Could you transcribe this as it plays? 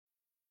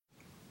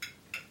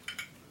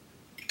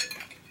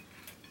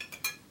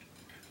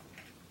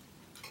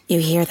You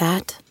hear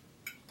that?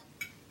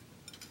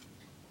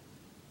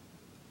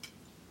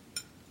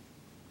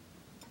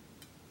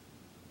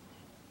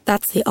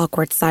 That's the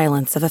awkward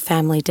silence of a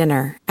family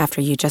dinner after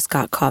you just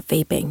got caught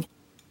vaping.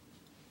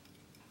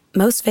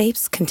 Most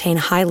vapes contain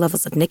high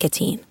levels of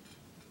nicotine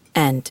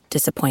and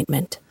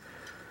disappointment.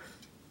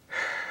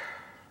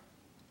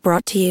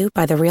 Brought to you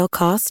by The Real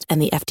Cost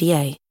and the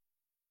FDA.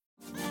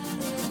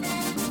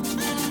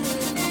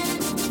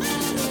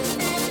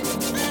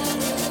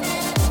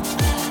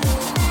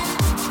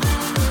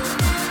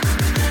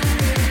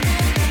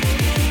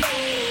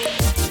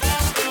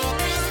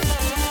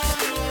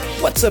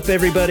 What's up,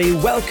 everybody?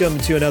 Welcome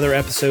to another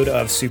episode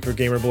of Super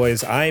Gamer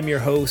Boys. I'm your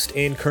host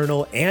and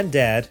colonel and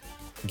dad,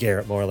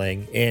 Garrett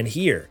Morlang, and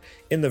here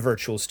in the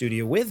virtual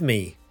studio with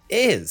me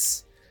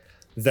is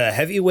the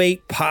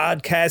heavyweight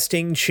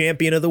podcasting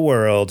champion of the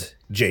world,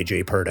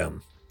 JJ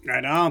Purdom.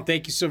 Right on.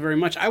 Thank you so very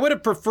much. I would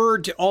have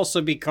preferred to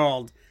also be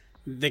called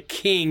the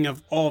king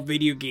of all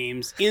video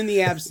games in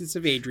the absence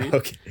of Adrian.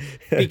 Okay.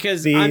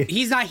 Because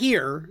he's not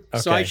here,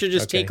 so I should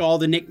just take all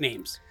the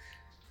nicknames.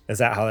 Is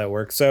that how that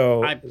works?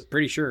 So I'm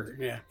pretty sure,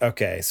 yeah.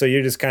 Okay, so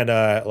you're just kind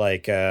of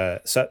like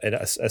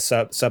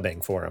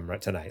subbing for him right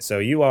tonight. So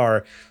you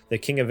are the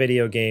king of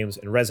video games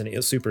and resident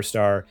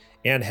superstar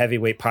and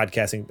heavyweight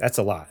podcasting. That's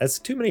a lot. That's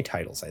too many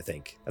titles, I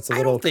think. That's a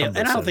little cumbersome.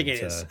 And I don't think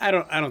it is. I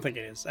don't think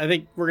it is. I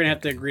think we're gonna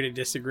have to agree to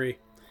disagree.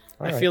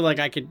 I feel like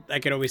I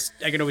could always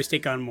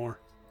take on more.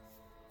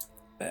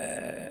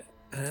 I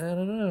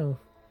don't know.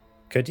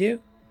 Could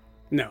you?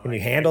 No. Can you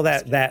handle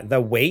that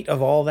the weight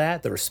of all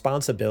that, the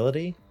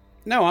responsibility?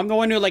 No, I'm the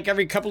one who like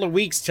every couple of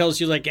weeks tells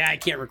you like, yeah, I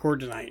can't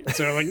record tonight.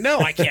 So I'm like, no,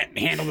 I can't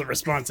handle the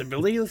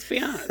responsibility. Let's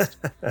be honest.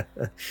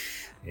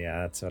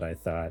 Yeah, that's what I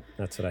thought.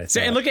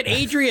 So, and look at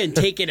Adrian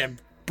taking a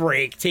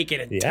break, taking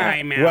a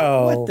time out.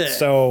 Well,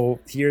 so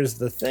here's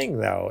the thing,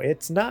 though.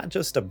 It's not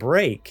just a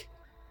break.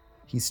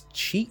 He's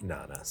cheating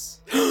on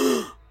us.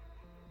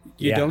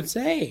 You don't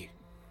say.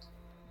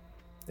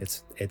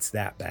 It's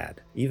that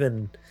bad.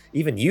 Even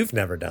you've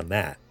never done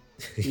that.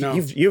 No.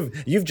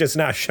 You've just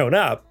not shown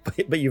up,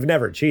 but you've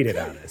never cheated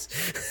on us.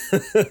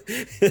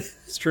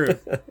 It's true.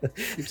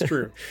 It's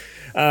true.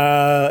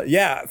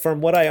 Yeah,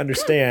 from what I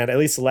understand, at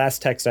least the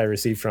last text I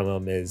received from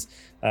him is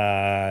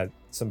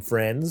some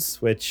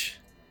friends, which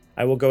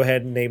I will go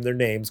ahead and name their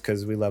names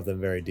because we love them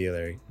very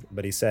dearly.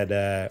 But he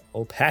said,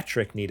 old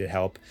Patrick needed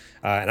help.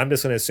 And I'm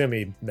just going to assume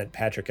he meant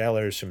Patrick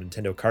Ellers from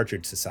Nintendo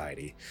Cartridge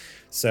Society.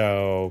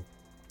 So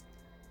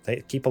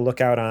keep a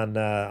lookout on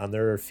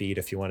their feed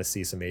if you want to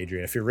see some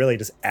Adrian. If you really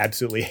just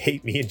absolutely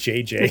hate me and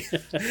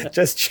JJ,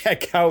 just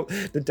check out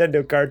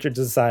Nintendo Cartridge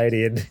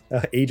Society, and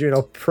Adrian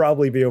will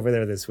probably be over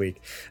there this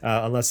week,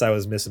 unless I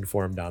was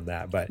misinformed on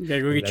that. But you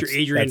gotta go get your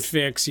Adrian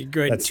fix. You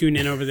go ahead and tune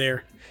in over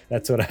there.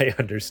 That's what I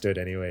understood,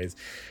 anyways.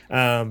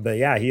 But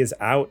yeah, he is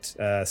out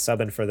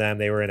subbing for them.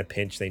 They were in a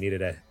pinch. They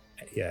needed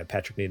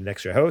Patrick needed an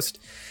extra host,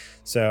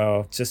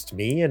 so just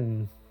me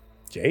and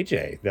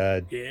JJ,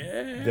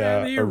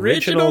 the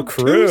original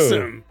crew.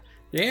 Twosome.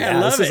 Yeah, I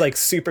love this is like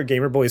Super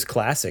Gamer Boys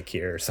Classic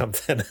here or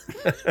something.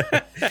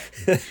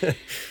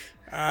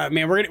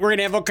 Man, we're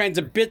gonna have all kinds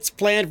of bits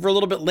planned for a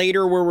little bit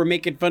later where we're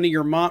making fun of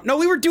your mom. No,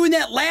 we were doing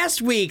that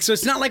last week, so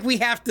it's not like we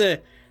don't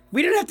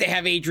have to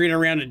have Adrian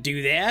around to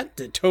do that,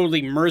 to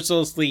totally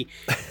mercilessly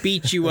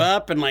beat you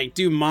up and like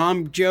do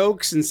mom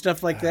jokes and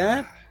stuff like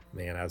that.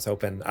 Man, I was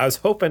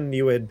hoping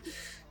you would,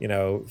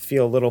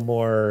 feel a little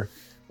more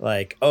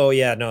like, oh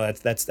yeah, no,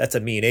 that's a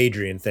me and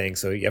Adrian thing.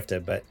 So you have to,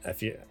 but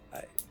if you,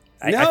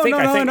 I think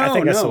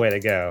that's the way to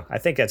go. I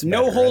think that's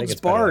better. No holds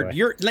barred.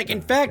 You're like,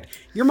 in fact,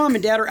 your mom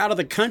and dad are out of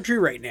the country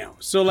right now.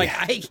 So like,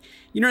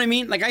 you know what I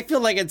mean? Like, I feel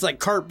like it's like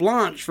carte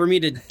blanche for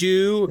me to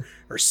do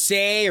or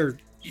say or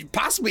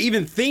possibly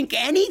even think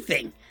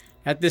anything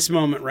at this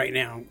moment right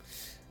now.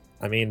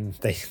 I mean,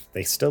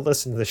 they still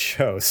listen to the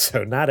show,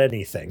 so not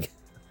anything.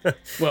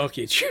 Well,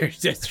 okay, sure,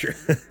 that's true.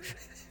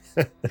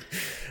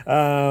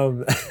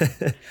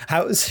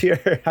 How's your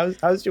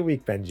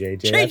week been,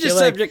 JJ? Change the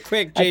subject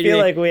quick, JJ. I feel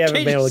like we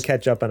haven't been able to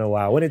catch up in a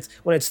while. When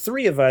it's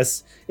three of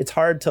us, it's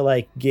hard to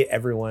like get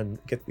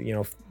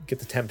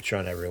the temperature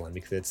on everyone,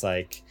 because it's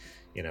like,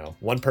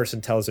 one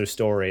person tells their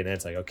story and then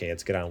it's like, okay,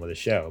 let's get on with the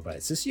show. But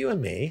it's just you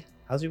and me.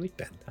 How's your week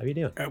been? How you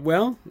doing?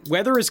 Well,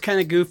 weather is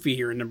kind of goofy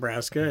here in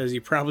Nebraska, as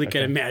you probably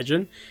can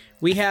imagine.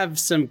 We have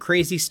some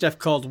crazy stuff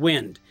called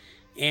wind.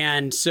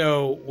 And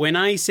so when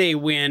I say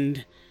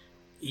wind,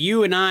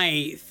 you and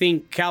I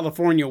think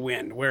California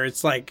wind, where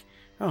it's like,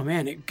 oh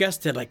man, it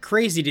gusted like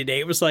crazy today.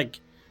 It was like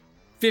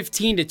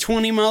 15 to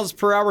 20 miles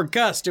per hour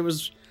gust. It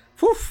was,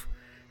 whew,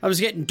 I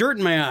was getting dirt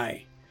in my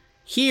eye.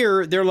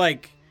 Here, they're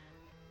like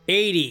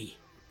 80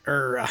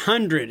 or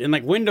 100, and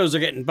like windows are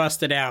getting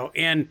busted out,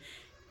 and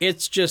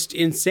it's just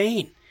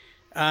insane.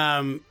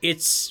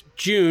 It's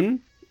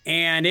June,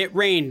 and it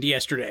rained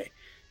yesterday.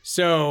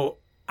 So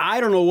I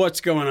don't know what's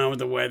going on with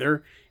the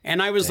weather. And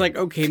I was like,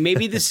 okay,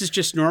 maybe this is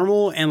just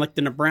normal, and like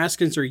the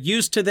Nebraskans are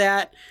used to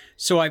that.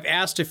 So I've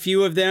asked a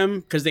few of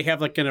them, because they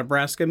have like a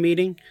Nebraska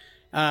meeting,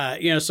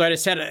 So I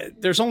just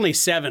there's only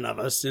 7 of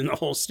us in the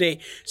whole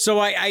state. So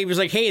I was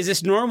like, hey, is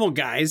this normal,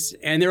 guys?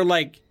 And they're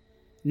like,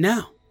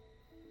 no,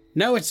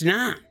 it's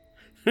not.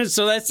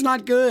 So that's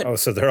not good. Oh,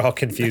 so they're all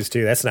confused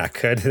too. That's not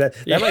good. That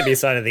might be a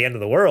sign of the end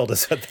of the world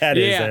is what that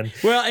is. Then.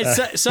 Well,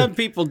 some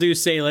people do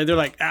say, like, they're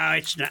like, oh,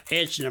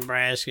 it's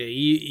Nebraska.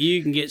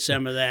 You can get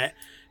some of that.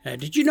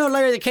 Did you know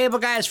Larry the Cable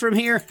Guy is from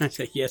here? I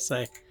said, yes,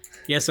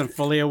 I'm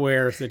fully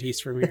aware that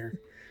he's from here.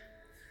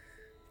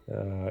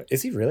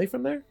 Is he really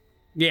from there?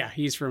 Yeah,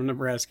 he's from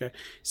Nebraska.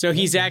 So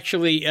he's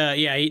actually,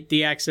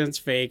 the accent's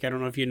fake. I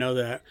don't know if you know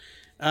that.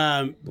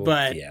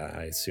 But yeah,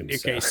 I assume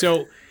okay,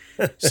 so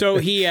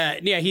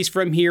he's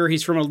from here.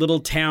 He's from a little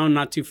town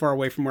not too far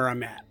away from where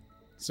I'm at.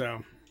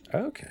 So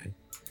okay,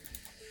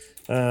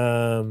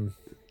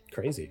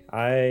 crazy.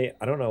 I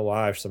don't know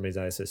why for some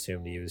reason I just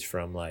assumed he was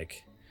from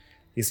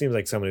he seems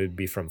like someone who'd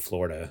be from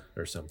Florida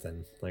or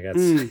something. Like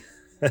that's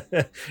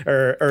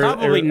or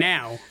probably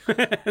now.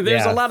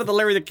 There's a lot of the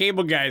Larry the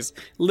Cable Guys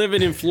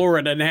living in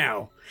Florida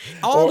now.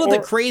 All of the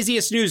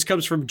craziest news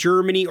comes from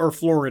Germany or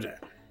Florida.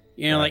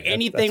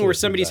 Anything where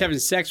somebody's having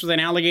sex with an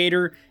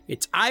alligator,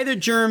 it's either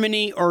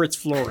Germany or it's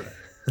Florida.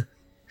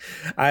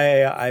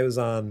 I was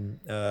on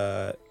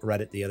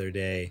Reddit the other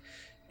day,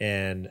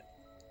 and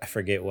I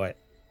forget what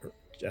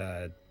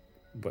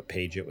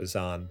page it was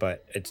on,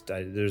 but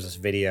there's this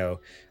video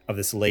of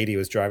this lady who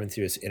was driving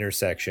through this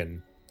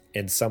intersection,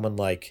 and someone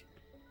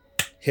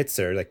hits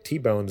her,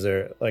 T-bones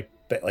her,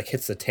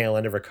 hits the tail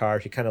end of her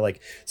car. She kind of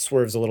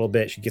swerves a little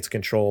bit. She gets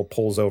control,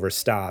 pulls over,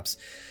 stops.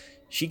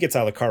 She gets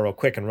out of the car real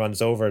quick and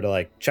runs over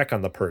to check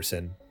on the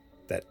person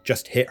that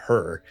just hit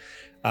her.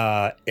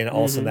 And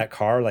all of a sudden that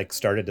car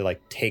started to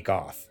take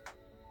off.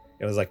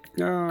 It was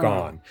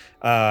gone.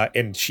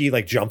 And she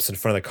jumps in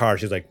front of the car.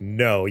 She's like,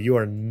 no, you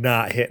are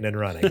not hitting and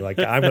running.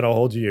 I'm going to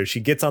hold you.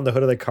 She gets on the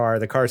hood of the car.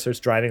 The car starts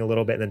driving a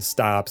little bit and then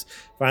stops.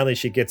 Finally,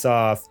 she gets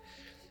off.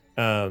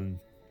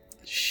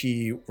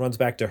 She runs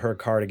back to her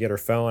car to get her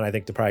phone, I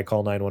think to probably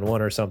call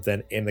 911 or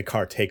something, and the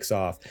car takes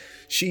off.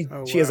 She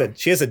has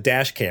a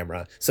dash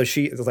camera, so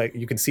she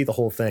you can see the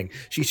whole thing.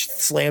 She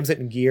slams it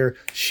in gear.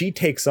 She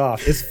takes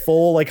off. It's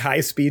full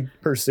high speed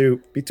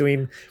pursuit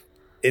between.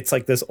 It's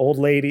this old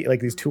lady,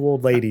 these 2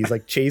 old ladies,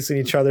 chasing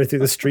each other through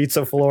the streets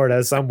of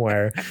Florida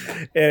somewhere.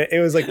 And it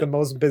was the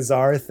most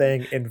bizarre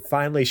thing. And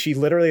finally, she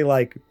literally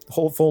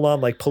full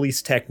on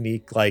police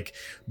technique,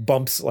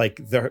 bumps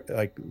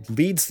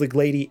leads the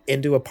lady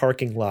into a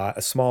parking lot,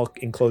 a small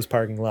enclosed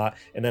parking lot,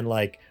 and then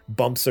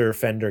bumps her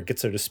fender,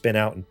 gets her to spin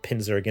out, and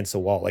pins her against the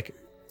wall.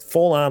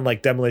 Full on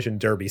demolition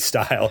derby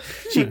style.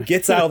 She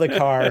gets out of the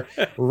car,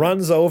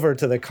 runs over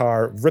to the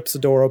car, rips the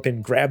door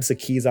open, grabs the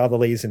keys out of the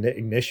lady's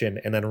ignition,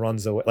 and then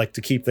runs away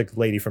to keep the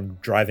lady from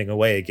driving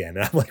away again.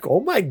 And I'm like, oh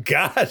my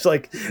gosh,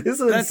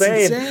 this is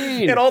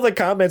insane. And all the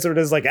comments are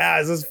just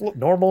is this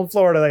normal in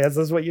Florida? Is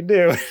this what you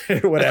do?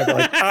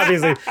 Whatever.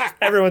 Obviously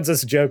everyone's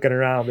just joking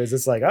around. It's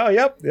just oh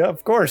yep,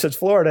 of course it's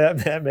Florida.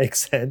 That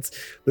makes sense.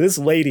 But this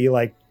lady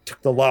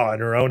took the law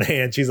in her own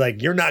hands. She's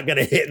like, you're not going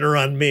to hit and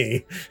run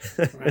me.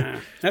 Wow.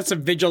 That's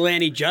some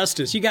vigilante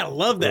justice. You got to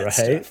love that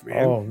stuff,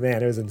 man. Oh,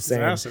 man, it was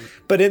insane. Awesome.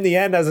 But in the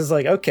end, I was just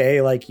like, okay,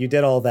 you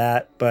did all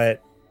that,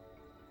 but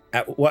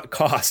at what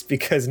cost?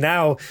 Because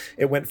now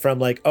it went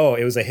from it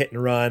was a hit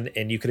and run,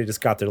 and you could have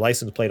just got their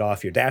license plate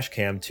off your dash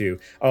cam to,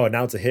 oh,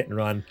 now it's a hit and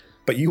run.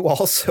 But you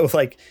also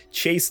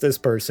chased this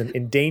person,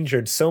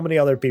 endangered so many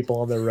other people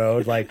on the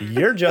road.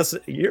 You're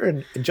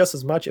in just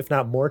as much, if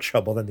not more,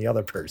 trouble than the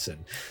other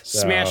person.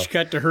 So, smash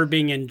cut to her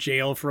being in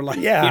jail for for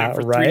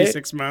 3 to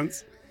 6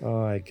 months.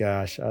 Oh my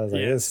gosh, I was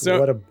like,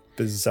 what a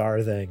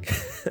bizarre thing.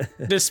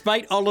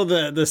 Despite all of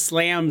the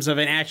slams of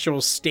an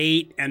actual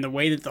state and the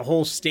way that the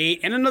whole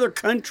state and another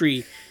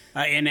country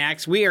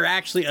enacts, we are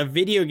actually a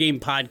video game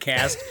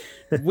podcast.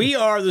 We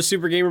are the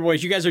Super Gamer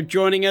Boys. You guys are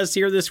joining us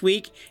here this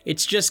week.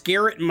 It's just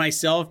Garrett and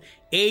myself.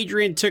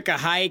 Adrian took a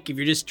hike. If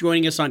you're just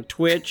joining us on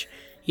Twitch,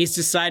 he's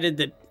decided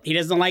that he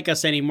doesn't like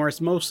us anymore.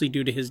 It's mostly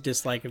due to his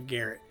dislike of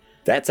Garrett.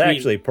 That's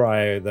actually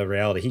probably the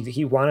reality.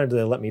 He wanted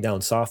to let me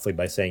down softly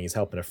by saying he's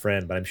helping a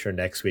friend, but I'm sure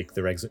next week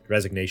the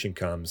resignation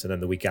comes, and then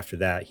the week after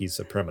that, he's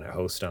a permanent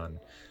host on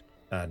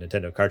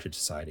Nintendo Cartridge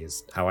Society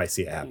is how I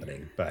see it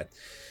happening. But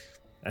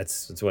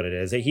that's what it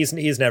is.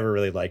 He's never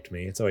really liked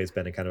me. It's always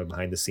been a kind of a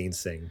behind the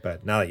scenes thing.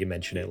 But now that you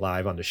mention it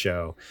live on the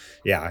show,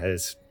 yeah,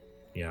 it's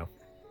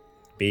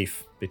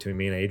beef between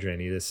me and Adrian.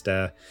 He just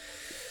I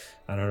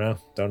don't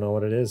know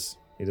what it is.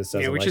 He just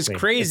doesn't which like is me.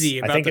 crazy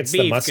about the beef. I think it's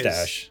the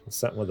mustache. It's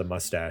something with the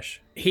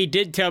mustache. He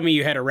did tell me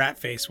you had a rat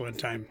face one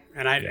time,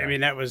 and I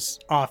mean that was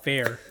off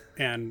air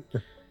and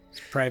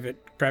private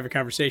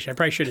conversation. I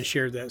probably shouldn't have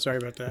shared that. Sorry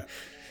about that.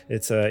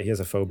 It's he has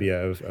a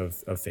phobia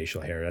of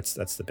facial hair.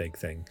 That's the big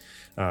thing.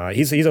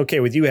 He's okay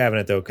with you having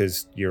it though,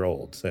 because you're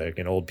old.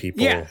 And old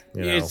people. Yeah,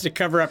 it's to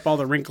cover up all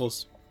the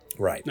wrinkles.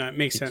 Right. No, it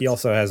makes sense. He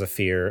also has a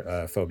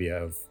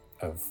phobia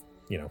of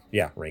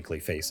wrinkly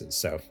faces.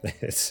 So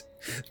it's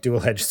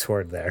dual-edged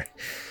sword there.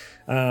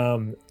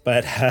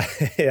 But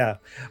yeah,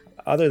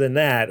 other than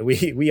that,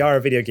 we are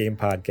a video game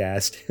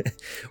podcast.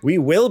 We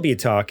will be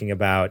talking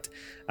about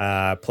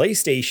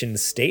PlayStation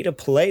State of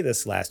Play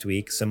this last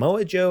week,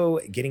 Samoa Joe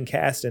getting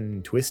cast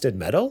in Twisted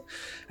Metal,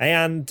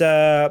 and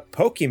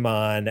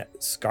Pokemon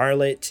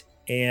Scarlet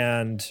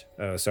and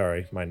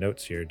sorry, my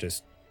notes here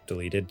just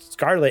deleted.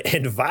 Scarlet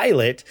and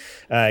Violet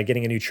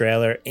getting a new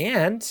trailer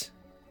and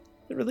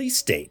the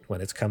release date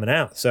when it's coming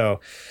out. So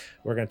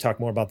we're going to talk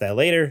more about that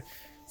later.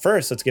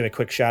 First, let's give a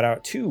quick shout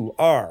out to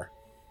our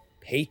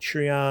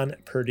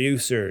Patreon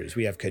producers.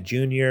 We have Ka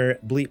Jr.,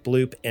 Bleep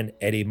Bloop, and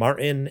Eddie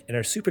Martin, and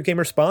our Super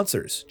Gamer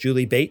sponsors,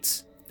 Julie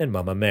Bates and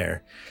Mama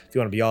Mare. If you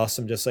want to be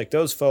awesome just like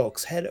those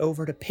folks, head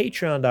over to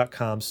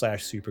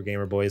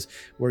patreon.com/supergamerboys,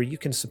 where you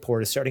can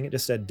support us starting at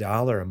just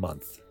 $1 a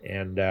month.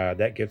 And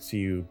that gets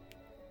you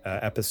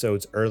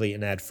episodes early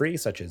and ad-free,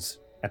 such as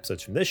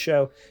episodes from this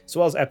show, as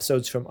well as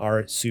episodes from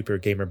our Super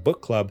Gamer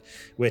Book Club,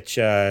 which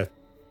is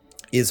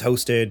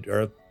hosted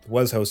or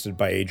was hosted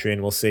by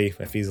Adrian. We'll see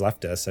if he's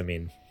left us. I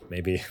mean,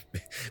 maybe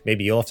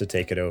you'll have to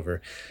take it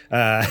over.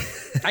 I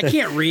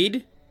can't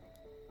read.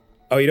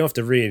 Oh, you don't have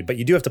to read, but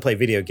you do have to play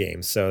video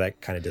games, so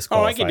that kind of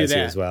disqualifies I can do that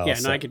you as well. Yeah,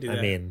 so, I can do that.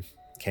 I mean,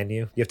 can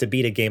you? You have to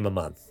beat a game a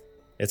month.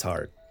 It's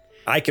hard.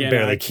 I can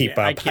barely keep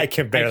up. I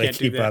can barely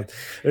keep up.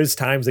 There's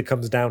times it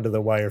comes down to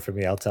the wire for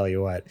me, I'll tell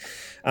you what.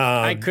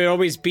 I could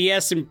always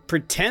BS and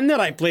pretend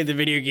that I played the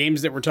video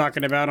games that we're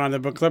talking about on the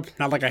book club.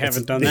 Not like I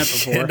haven't done that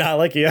before. Not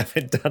like you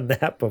haven't done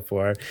that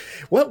before.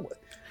 What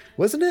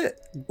wasn't it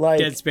like?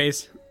 Dead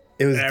Space.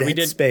 It was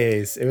Dead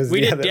Space. It was.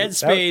 We did Dead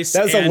Space.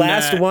 That was the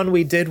last one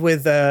we did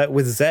with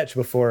Zetch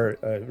before.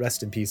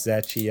 Rest in peace,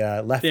 Zetch. He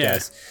left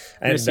us,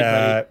 and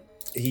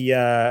he.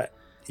 I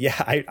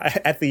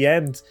at the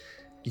end.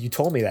 You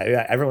told me that.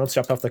 Everyone else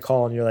jumped off the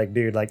call, and you're like,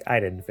 dude, like, I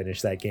didn't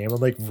finish that game. I'm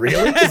like,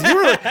 really? Because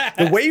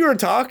the way you were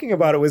talking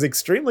about it was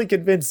extremely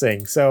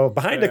convincing. So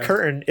behind the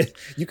curtain,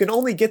 you can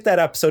only get that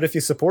episode if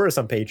you support us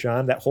on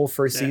Patreon. That whole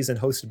first season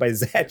hosted by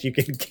Zach, you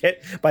can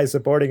get by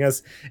supporting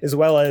us, as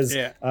well as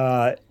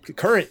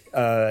current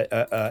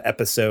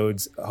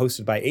episodes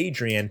hosted by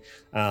Adrian.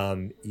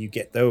 You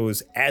get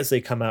those as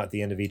they come out at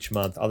the end of each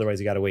month.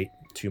 Otherwise, you got to wait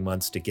 2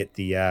 months to get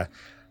the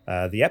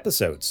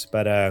episodes.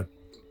 But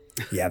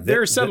yeah, there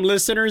are some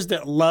listeners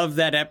that love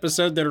that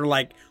episode that are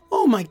like,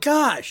 oh my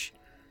gosh,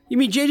 you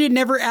mean JJ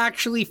never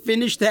actually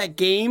finished that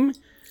game?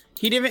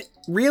 He didn't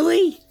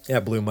really? Yeah,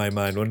 it blew my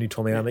mind when you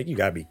told me that. I'm like, you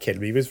gotta be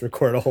kidding me. You just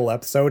record a whole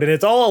episode and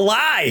it's all a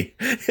lie.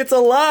 It's a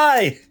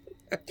lie.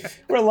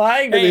 We're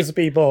lying to these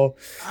people.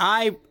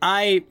 I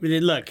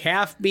look,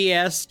 half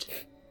BS'd,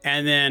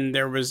 and then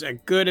there was a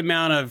good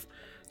amount of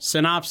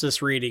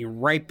synopsis reading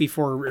right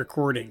before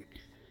recording.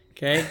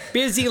 Okay.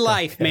 Busy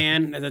life,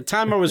 man. At the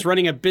time I was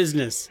running a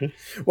business.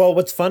 Well,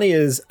 what's funny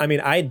is, I mean,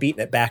 I had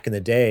beaten it back in the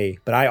day,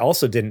 but I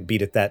also didn't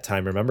beat it that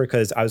time, remember?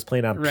 Because I was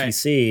playing on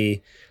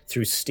PC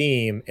through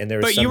Steam, and there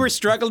was you were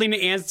struggling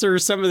to answer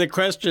some of the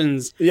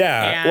questions.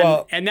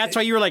 Yeah. And that's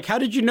why you were like, how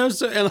did you know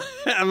so?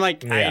 I'm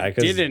like, I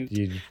didn't.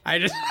 I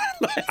just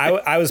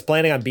I was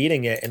planning on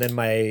beating it, and then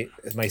my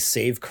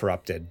save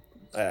corrupted.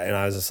 And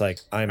I was just like,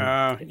 and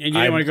you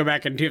didn't want to go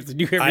back and have to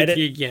do everything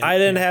again. I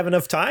didn't have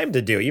enough time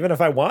to do, even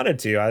if I wanted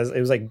to. It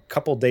was like a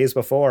couple days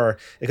before,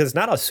 because it's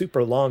not a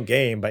super long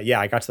game. But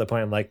yeah, I got to the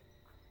point. I'm like,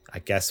 I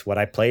guess what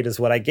I played is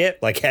what I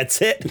get. Like,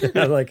 that's it.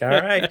 I was like, all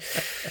right.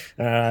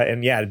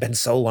 And yeah, it had been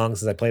so long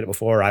since I played it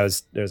before.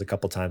 There was a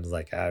couple times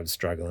like I was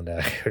struggling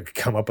to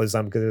come up with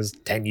something because it was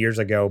 10 years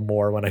ago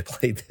more when I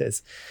played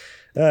this.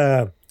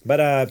 But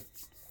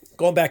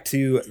going back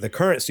to the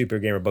current Super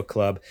Gamer Book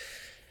Club.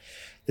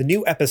 The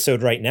new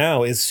episode right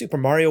now is Super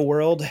Mario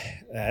World.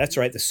 That's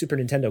right, the Super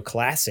Nintendo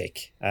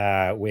Classic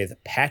with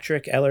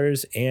Patrick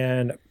Ellers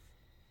and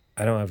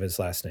I don't have his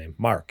last name,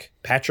 Mark.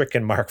 Patrick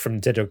and Mark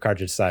from Nintendo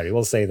Cartridge Society.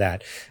 We'll say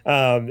that.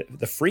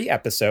 The free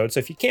episode.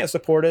 So if you can't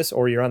support us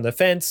or you're on the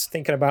fence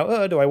thinking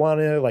about, do I want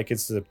to? Like,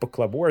 is the book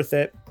club worth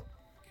it?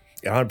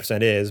 It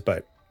 100% is,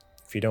 but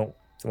if you don't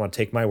want to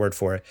take my word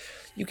for it,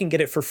 you can get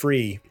it for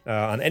free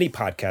on any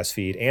podcast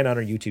feed and on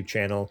our YouTube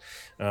channel.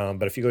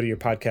 But if you go to your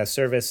podcast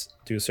service,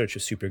 do a search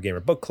of Super Gamer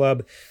Book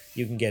Club,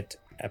 you can get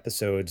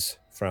episodes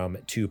from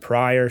 2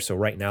 prior. So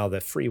right now,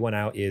 the free one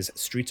out is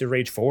Streets of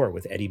Rage 4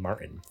 with Eddie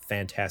Martin.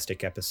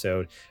 Fantastic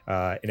episode.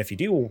 And if you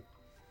do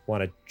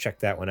want to check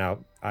that one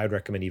out, I'd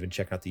recommend even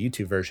checking out the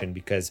YouTube version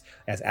because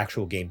it has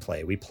actual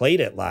gameplay. We played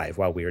it live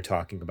while we were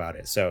talking about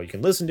it. So you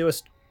can listen to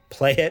us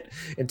play it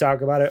and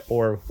talk about it,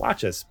 or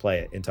watch us play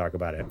it and talk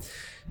about it.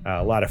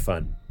 A lot of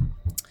fun.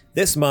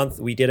 This month,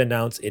 we did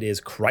announce it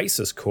is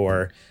Crisis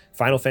Core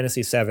Final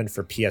Fantasy VII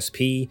for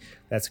PSP.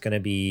 That's going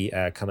to be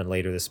coming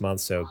later this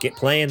month. So get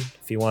playing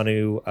if you want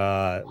to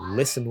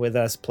listen with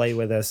us, play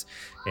with us,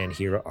 and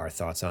hear our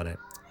thoughts on it.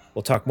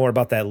 we'll talk more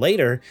about that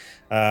later.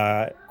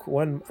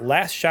 One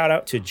last shout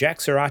out to Jack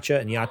Sriracha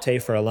and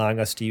Yate for allowing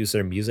us to use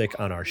their music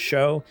on our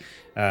show.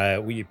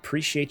 We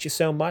appreciate you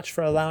so much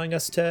for allowing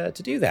us to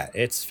do that.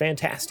 It's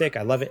fantastic.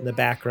 I love it in the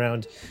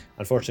background.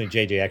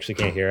 Unfortunately, JJ actually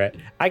can't hear it.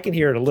 I can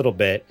hear it a little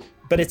bit,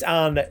 but it's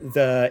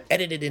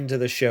edited into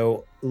the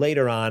show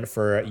later on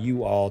for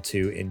you all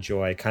to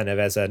enjoy, kind of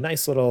as a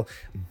nice little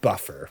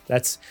buffer.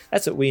 That's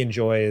what we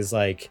enjoy, is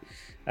like,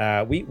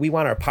 we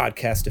want our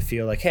podcast to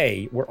feel like,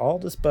 hey, we're all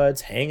just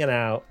buds hanging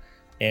out,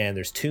 and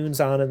there's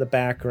tunes on in the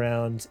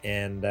background.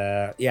 And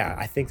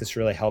I think this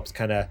really helps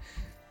kind of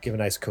give a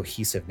nice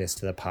cohesiveness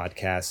to the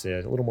podcast,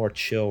 a little more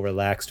chill,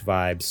 relaxed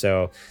vibe.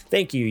 So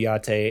thank you,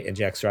 Yate and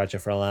Jack Sriracha,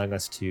 for allowing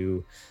us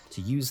to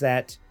use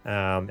that,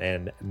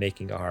 and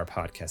making our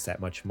podcast that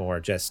much more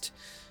just,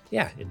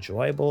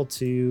 enjoyable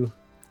to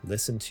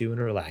listen to and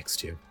relax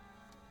to.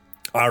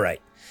 All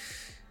right.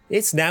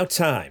 It's now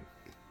time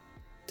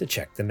to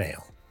check the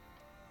mail.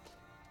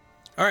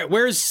 All right.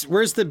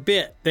 Where's the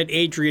bit that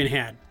Adrian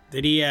had?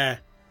 Did he,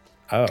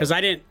 because I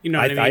didn't,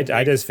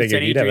 I just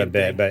figured you'd have a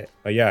bit, but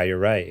yeah, you're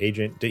right.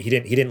 Adrian, he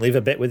didn't leave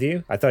a bit with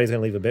you? I thought he was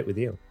going to leave a bit with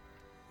you.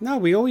 No,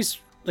 we always,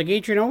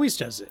 Adrian always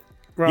does it.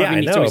 Well, yeah,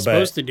 I know, he's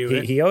supposed to do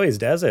it. He always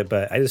does it,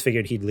 but I just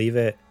figured he'd leave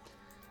it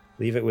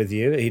with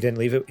you. He didn't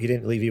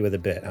leave you with a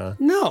bit, huh?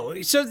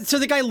 No. So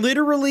the guy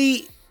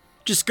literally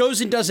just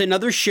goes and does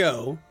another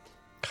show,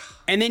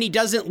 and then he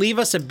doesn't leave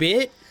us a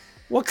bit?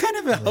 What kind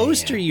of a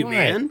host are you,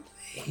 man?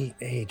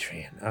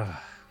 Adrian.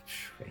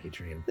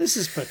 Adrian. This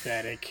is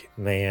pathetic.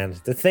 Man,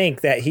 to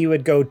think that he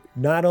would go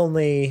not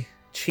only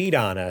cheat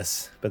on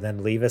us, but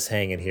then leave us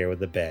hanging here with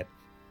the bit.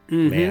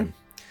 Mm-hmm. Man,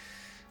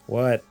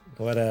 what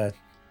a...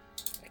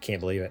 I can't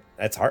believe it.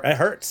 That's hard. It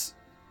hurts.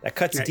 That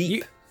cuts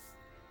deep.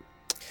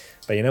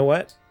 But you know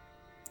what?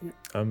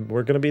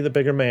 We're going to be the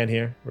bigger man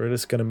here. We're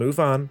just going to move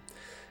on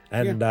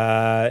and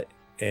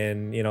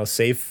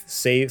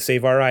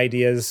save our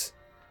ideas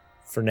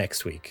for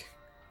next week.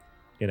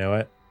 You know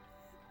what?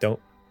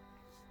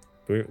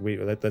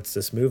 Let's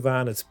just move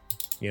on. It's,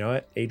 you know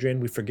what, Adrian,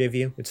 we forgive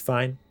you. It's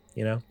fine.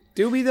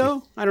 Do we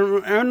though? I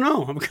don't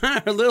know. I'm kind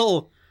of a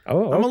little.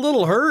 I'm a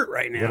little hurt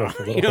right now.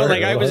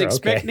 I was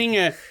expecting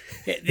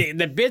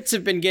the bits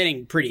have been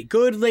getting pretty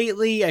good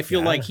lately. I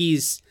feel like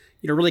he's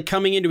really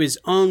coming into his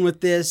own with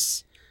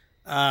this.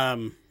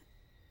 I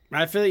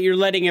feel like you're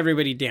letting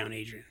everybody down,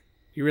 Adrian.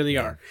 You really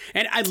are.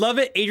 And I love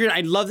it, Adrian.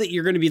 I love that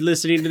you're going to be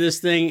listening to this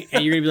thing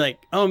and you're going to be like,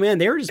 oh man,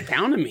 they were just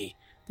pounding me.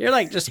 They're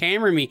like just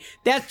hammering me.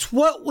 That's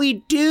what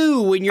we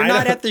do when you're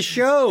not at the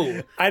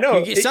show. I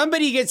know.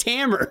 Somebody gets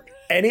hammered.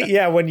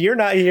 When you're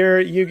not here,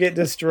 you get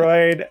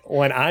destroyed.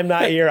 When I'm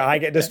not here, I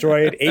get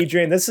destroyed.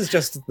 Adrian, this is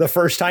just the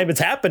first time it's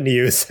happened to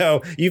you.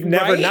 So you've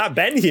never not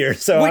been here.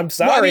 So I'm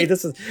sorry.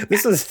 This is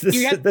what happens.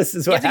 You have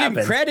to give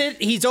him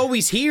credit. He's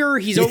always here.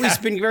 He's always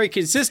been very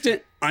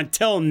consistent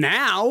until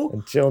now.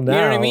 You know what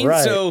I mean?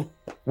 Right. So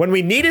when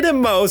we needed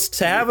him most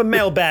to have a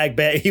mailbag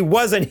bet, he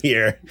wasn't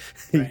here.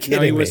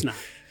 No, he was not.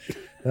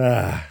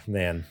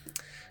 Man.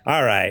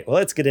 All right. Well,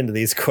 let's get into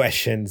these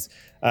questions.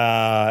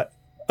 I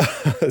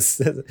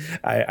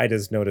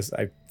just noticed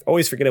I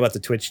always forget about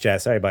the Twitch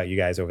chat. Sorry about you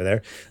guys over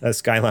there.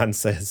 Skylon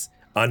says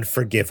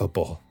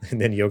unforgivable,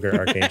 and then Yogurt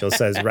Archangel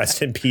says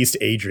rest in peace,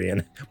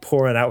 Adrian.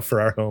 Pouring out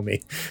for our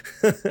homie.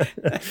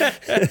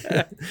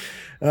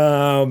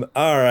 All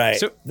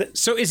right.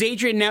 So is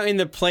Adrian now in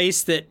the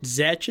place that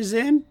Zetch is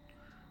in?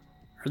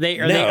 Are they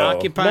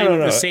occupying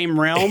the same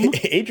realm?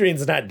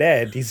 Adrian's not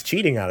dead. He's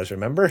cheating on us.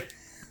 Remember?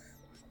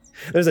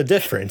 There's a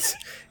difference.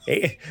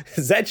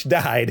 Zetch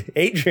died.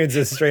 Adrian's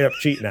just straight up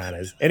cheating on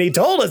us, and he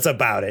told us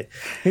about it.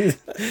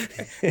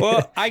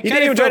 Well, he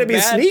didn't even try to be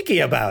sneaky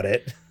about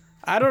it.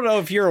 I don't know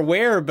if you're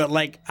aware, but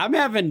I'm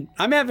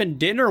having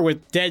dinner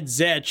with dead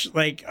Zetch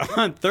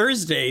on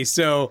Thursday,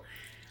 so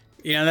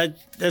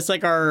that's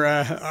like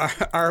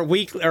our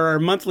week or our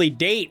monthly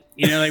date.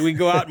 We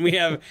go out and we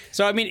have.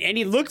 So and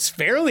he looks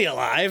fairly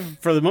alive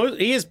for the most.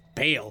 He is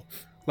pale,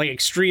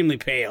 extremely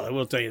pale. I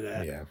will tell you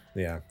that.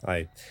 Yeah.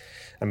 I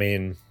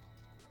mean,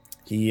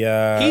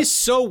 he's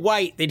so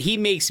white that he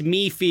makes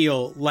me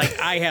feel like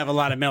I have a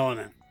lot of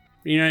melanin.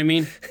 You know what I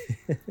mean?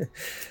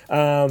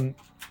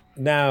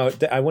 Now,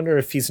 I wonder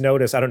if he's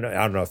noticed. I don't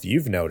know if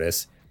you've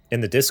noticed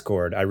in the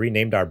Discord. I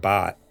renamed our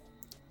bot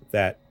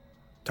that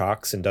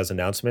talks and does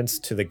announcements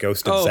to the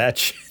Ghost of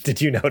Zetch.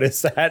 Did you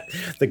notice that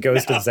the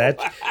Ghost of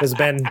Zetch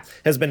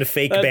has been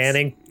fake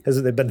banning?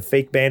 They've been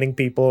fake banning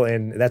people,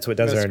 and that's what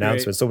does our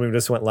announcements. So we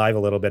just went live a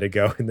little bit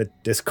ago in the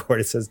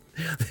Discord. It says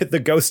the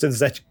Ghost of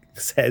Zetch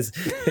says,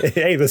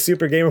 "Hey, the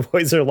Super Gamer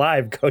Boys are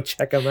live. Go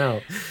check them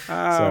out."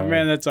 Oh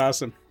man, that's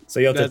awesome. So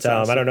you'll have to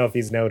tell him. I don't know if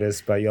he's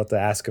noticed, but you'll have to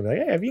ask him.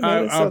 Hey, have you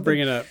noticed? I'll bring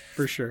it up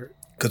for sure.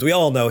 Because we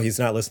all know he's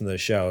not listening to the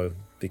show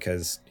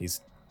because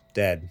he's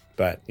dead.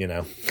 But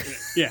yeah,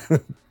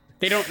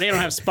 they don't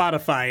have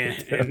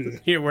Spotify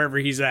in here wherever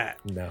he's at.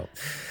 No.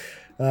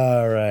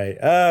 All right.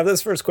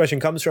 This first question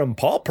comes from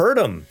Paul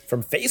Purdom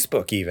from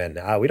Facebook. Even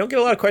we don't get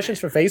a lot of questions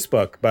from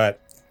Facebook,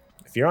 but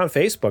if you're on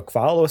Facebook,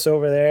 follow us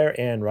over there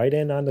and write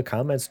in on the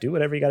comments. Do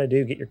whatever you got to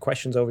do. Get your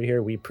questions over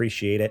here. We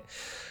appreciate it.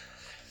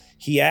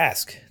 He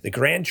asked, the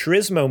Gran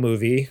Turismo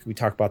movie, we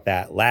talked about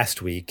that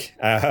last week,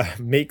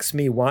 makes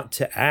me want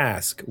to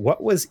ask,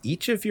 what was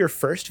each of your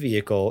first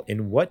vehicle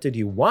and what did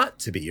you want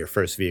to be your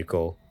first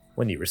vehicle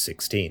when you were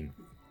 16?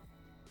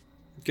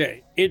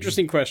 Okay,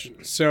 interesting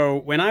question. So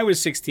when I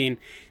was 16,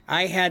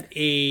 I had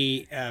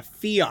a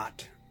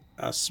Fiat,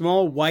 a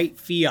small white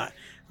Fiat,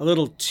 a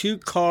little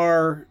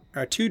two-door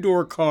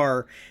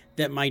car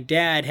that my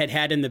dad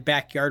had in the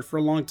backyard for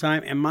a long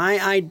time. And my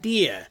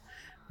idea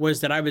was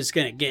that I was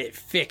going to get it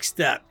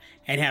fixed up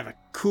and have a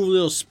cool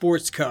little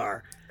sports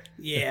car.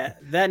 Yeah,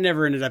 that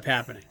never ended up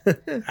happening.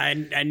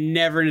 I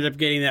never ended up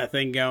getting that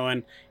thing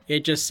going.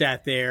 It just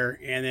sat there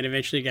and then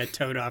eventually got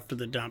towed off to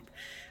the dump.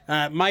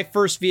 My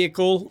first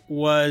vehicle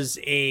was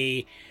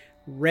a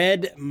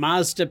red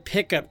Mazda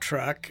pickup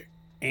truck,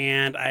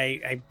 and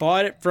I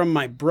bought it from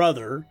my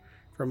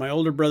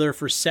older brother,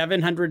 for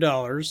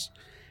 $700,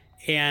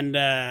 and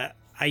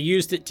I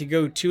used it to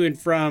go to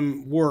and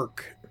from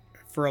work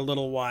for a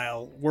little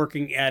while,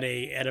 working at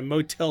a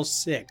Motel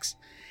 6.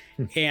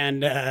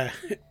 And yeah,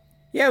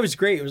 it was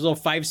great. It was a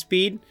little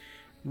 5-speed,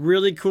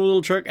 really cool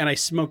little truck, and I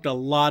smoked a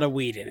lot of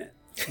weed in it.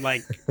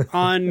 Like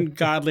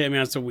ungodly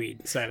amounts of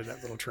weed inside of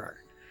that little truck.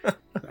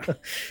 So.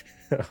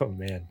 Oh,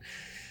 man.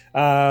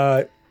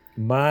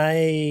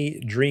 My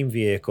dream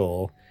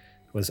vehicle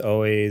was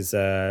always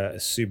a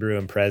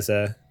Subaru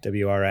Impreza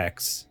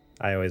WRX.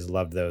 I always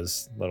loved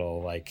those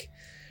little,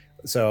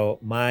 so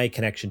my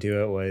connection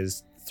to it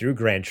was through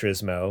Gran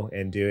Turismo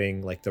and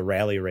doing like the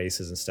rally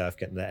races and stuff,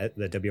 getting the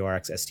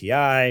WRX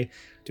STI,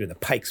 doing the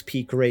Pikes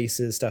Peak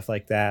races, stuff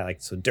like that,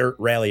 like so dirt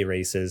rally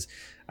races.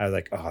 I was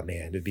like, oh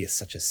man, it'd be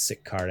such a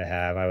sick car to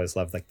have. I always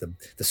loved like the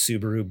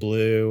Subaru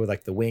Blue,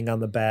 like the wing on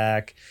the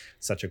back,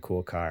 such a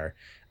cool car.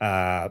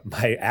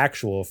 My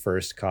actual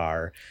first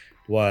car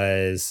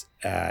was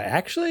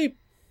actually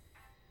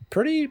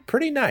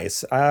pretty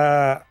nice.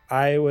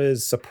 I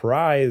was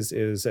surprised.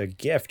 It was a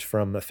gift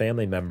from a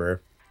family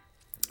member.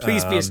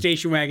 Please be a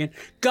station wagon.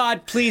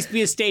 God, please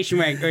be a station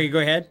wagon. Okay, go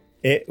ahead.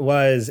 It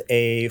was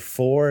a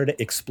Ford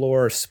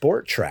Explorer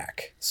Sport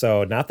Track.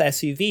 So not the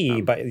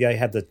SUV, but I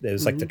had it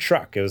was like the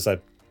truck. It was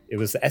the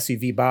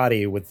SUV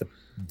body with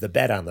the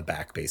bed on the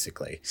back,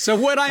 basically. So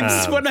what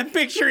I'm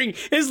picturing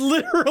is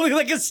literally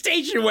like a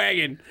station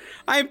wagon.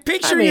 I'm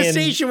picturing a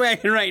station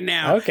wagon right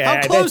now. Okay,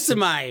 how close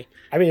am I?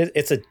 I mean,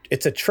 it's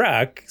a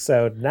truck,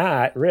 so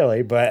not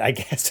really, but I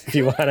guess if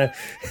you want to,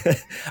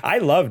 I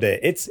loved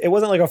it. It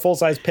wasn't like a full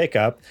size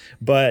pickup,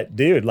 but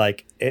dude,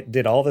 like it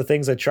did all the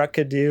things a truck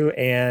could do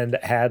and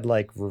had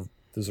like it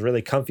was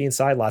really comfy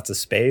inside, lots of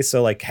space.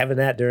 So like having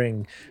that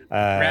during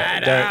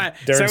during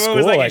so school, it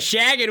was like a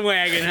shaggin'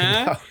 wagon,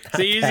 huh? No,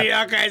 so you see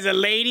all kinds of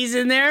ladies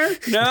in there?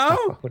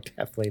 No, no,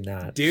 definitely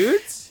not.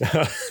 Dudes?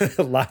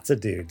 Lots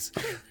of dudes.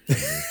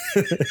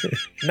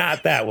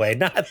 Not that way.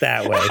 Not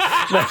that way.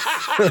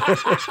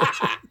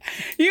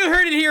 You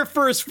heard it here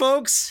first,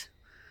 folks.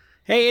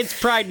 Hey, it's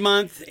Pride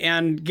Month,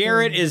 and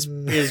Garrett is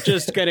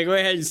just going to go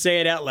ahead and say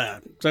it out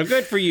loud. So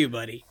good for you,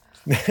 buddy.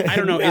 I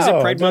don't know. Is it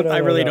Pride Month? I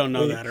really don't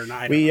know that or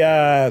not.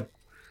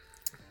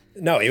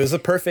 No, it was a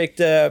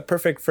perfect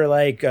for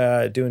like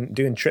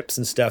doing trips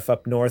and stuff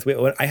up north.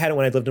 I had it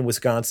when I lived in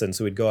Wisconsin,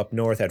 so we'd go up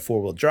north, had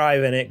 4-wheel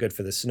drive in it, good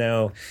for the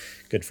snow,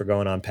 good for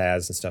going on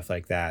paths and stuff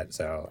like that.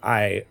 So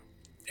it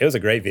was a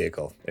great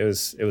vehicle. It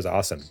was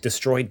awesome.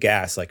 Destroyed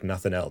gas like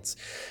nothing else.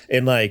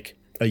 And like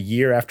a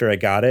year after I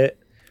got it,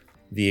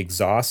 the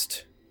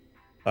exhaust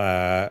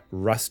rusted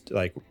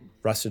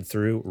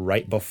through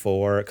right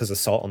before, because of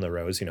salt on the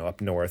roads,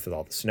 up north with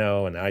all the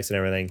snow and the ice and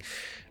everything,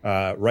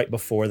 right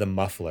before the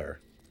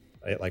muffler,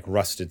 it like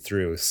rusted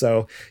through.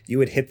 So you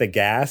would hit the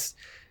gas,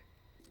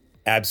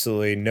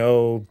 absolutely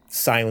no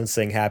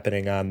silencing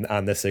happening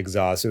on this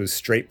exhaust. It was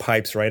straight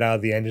pipes right out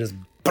of the engine, just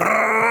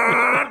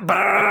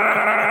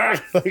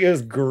like it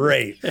was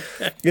great.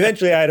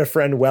 Eventually I had a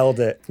friend weld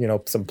it,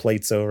 some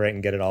plates over it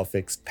and get it all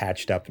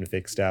patched up and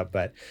fixed up.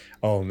 But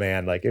oh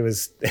man, like it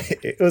was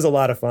a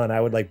lot of fun.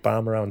 I would like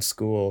bomb around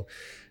school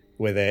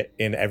with it,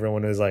 and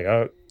everyone was like,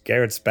 oh,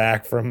 Garrett's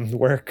back from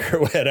work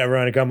or whatever,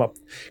 and I come up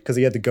because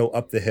he had to go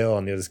up the hill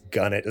and he just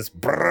gun it, just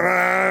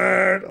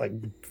like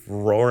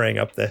roaring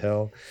up the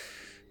hill.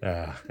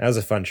 That was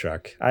a fun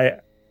truck. I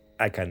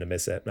kind of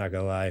miss it, not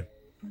gonna lie.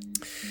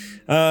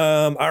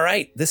 All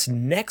right, this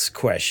next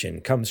question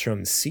comes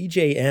from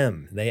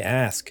CJM. They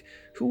ask,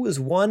 who was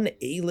one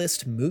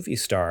A-list movie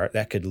star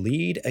that could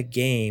lead a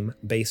game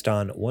based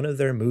on one of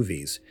their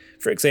movies?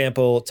 For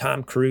example,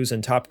 Tom Cruise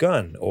in Top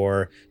Gun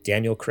or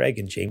Daniel Craig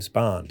in James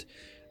Bond.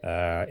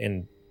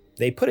 And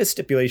they put a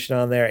stipulation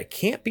on there. It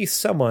can't be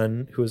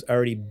someone who has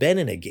already been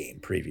in a game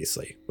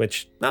previously,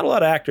 which not a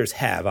lot of actors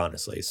have,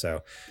 honestly. So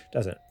it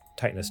doesn't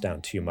tighten us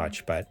down too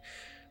much. But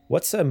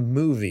what's a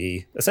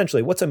movie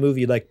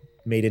like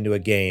made into a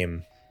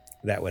game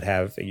that would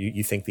have,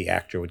 you think the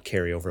actor would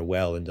carry over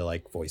well into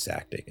like voice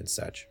acting and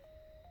such?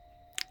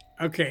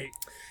 Okay.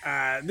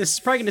 This is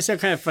probably going to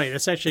sound kind of funny.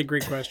 That's actually a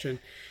great question.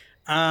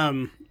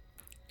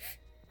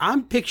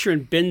 I'm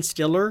picturing Ben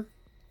Stiller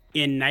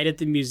in Night at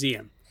the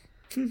Museum.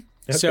 Okay.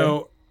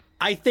 So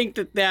I think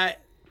that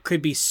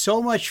could be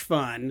so much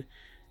fun,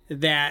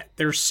 that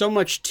there's so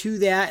much to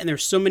that, and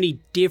there's so many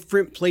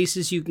different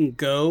places you can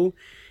go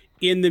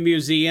in the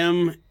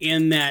museum,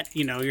 in that,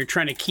 you're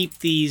trying to keep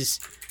these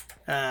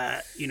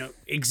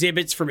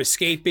exhibits from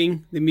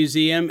escaping the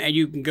museum, and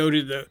you can go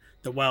to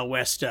the Wild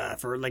West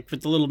stuff, or like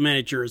with the little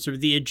miniatures, or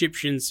the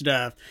Egyptian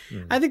stuff.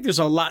 I think there's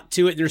a lot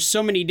to it. There's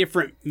so many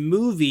different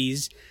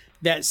movies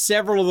that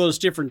several of those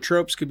different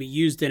tropes could be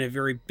used in a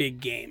very big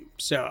game.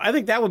 So I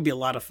think that would be a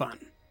lot of fun.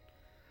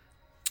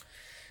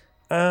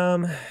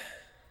 Man,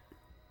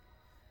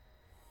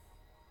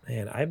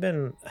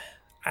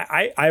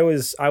 I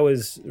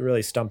was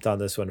really stumped on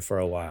this one for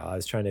a while. I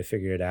was trying to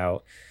figure it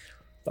out.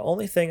 The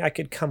only thing I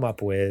could come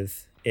up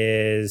with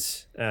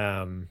is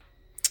the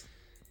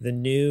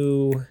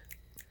new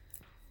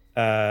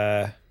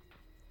wow,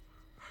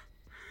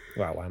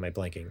 why am I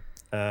blanking?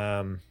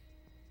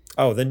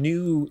 The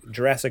new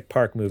Jurassic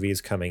Park movie is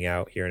coming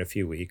out here in a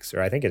few weeks,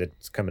 or I think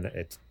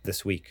it's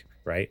this week,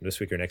 right? This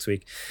week or next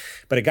week.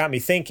 But it got me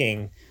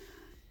thinking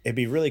it'd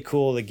be really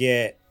cool to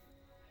get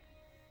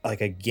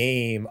like a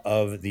game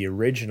of the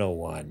original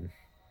one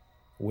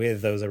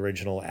with those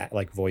original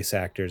like voice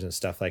actors and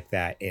stuff like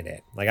that in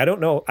it. Like, I don't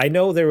know. I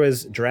know there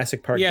was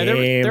Jurassic Park game.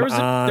 There was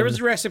a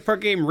Jurassic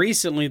Park game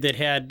recently that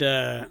had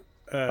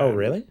oh,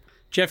 really?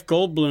 Jeff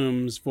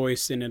Goldblum's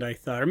voice in it, I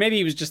thought. Or maybe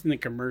he was just in the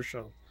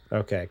commercial.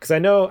 Okay, because I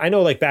know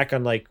like back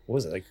on like, what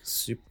was it, like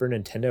Super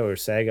Nintendo or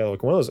Sega,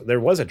 like one of those, there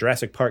was a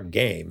Jurassic Park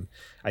game,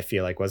 I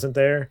feel like, wasn't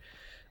there?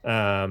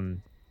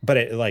 But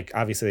it, like,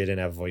 obviously they didn't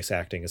have voice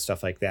acting and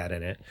stuff like that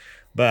in it.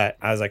 But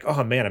I was like,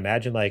 oh man,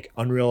 imagine like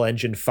Unreal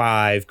Engine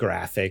 5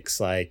 graphics,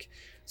 like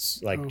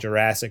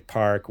Jurassic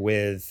Park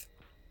with,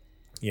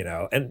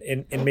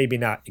 and maybe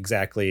not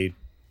exactly,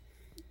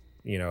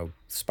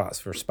 spot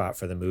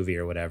for the movie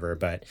or whatever,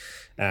 but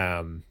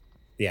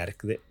they had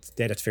to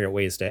figure out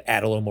ways to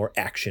add a little more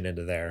action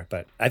into there.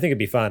 But I think it'd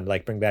be fun,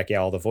 like bring back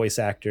all the voice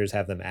actors,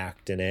 have them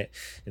act in it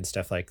and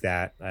stuff like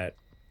that.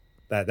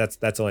 That's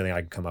the only thing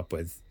I could come up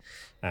with.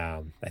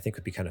 I think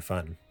would be kind of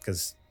fun,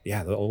 because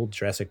the old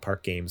Jurassic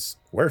Park games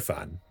were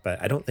fun,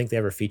 but I don't think they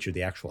ever featured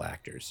the actual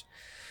actors,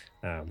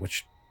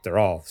 which they're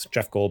all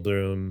Jeff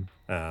Goldblum,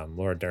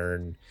 Laura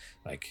Dern,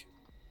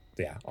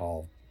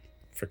 all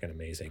freaking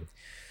amazing.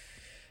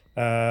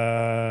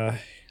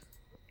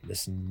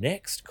 This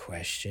next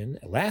question,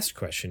 last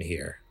question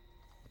here,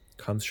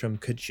 comes from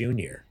Ka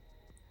Jr.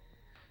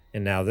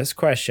 And now this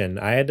question,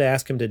 I had to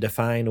ask him to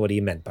define what he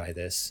meant by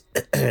this,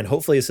 and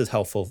hopefully this is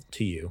helpful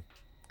to you.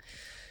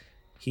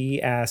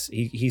 He asked,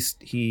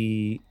 I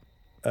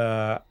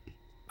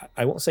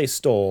won't say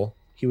stole,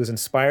 he was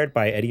inspired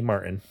by Eddie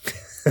Martin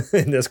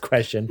in this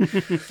question.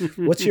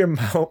 What's your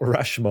Mount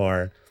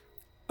Rushmore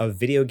of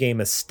video game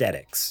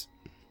aesthetics?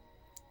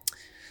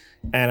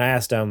 And I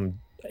asked him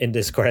in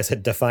Discord, I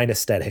said, define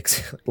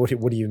aesthetics. What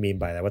do you mean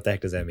by that? What the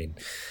heck does that mean?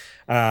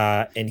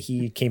 And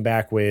he came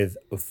back with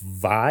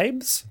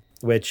vibes,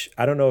 which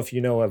I don't know if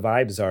you know what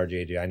vibes are,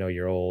 JJ. I know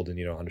you're old and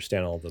you don't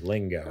understand all the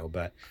lingo,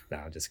 but no,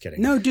 I'm just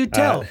kidding. No, do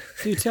tell.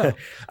 Do tell.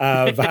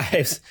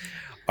 Vibes,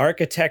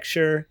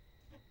 architecture,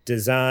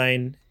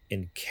 design,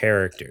 and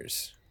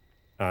characters.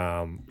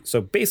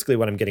 So basically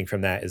what I'm getting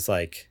from that is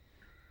like,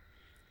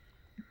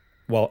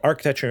 well,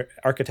 architecture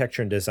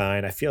and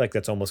design, I feel like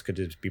that's almost could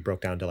just be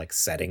broke down to like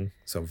setting.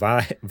 So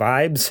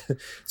vibes,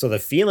 so the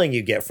feeling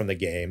you get from the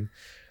game,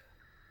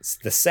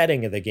 the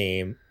setting of the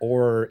game,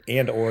 or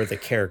the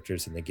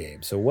characters in the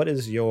game. So what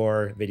is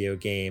your video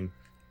game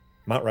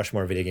Mount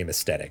Rushmore video game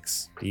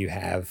aesthetics? Do you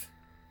have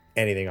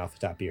anything off the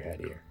top of your head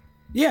here?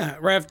 Yeah,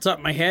 right off the top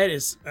of my head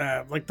is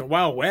like the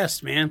Wild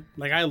West, man.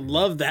 Like, I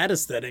love that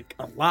aesthetic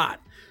a lot.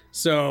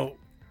 So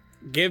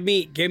give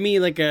me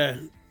like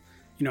a,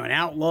 an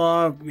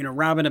outlaw,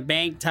 robbing a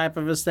bank type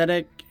of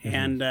aesthetic,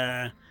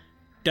 and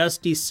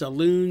dusty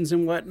saloons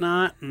and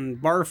whatnot,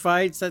 and bar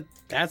fights.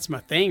 That's my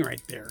thing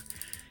right there.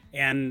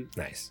 And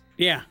nice.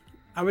 Yeah,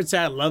 I would say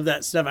I love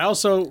that stuff. I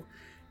also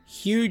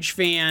huge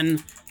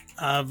fan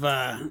of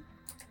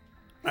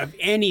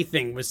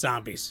anything with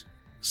zombies.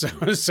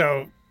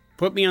 So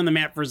put me on the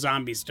map for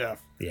zombie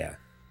stuff. Yeah.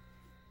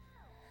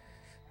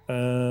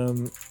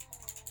 I'm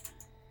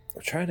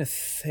trying to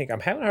think. I'm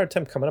having a hard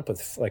time coming up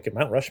with like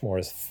Mount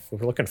Rushmore.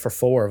 We're looking for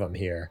 4 of them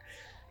here.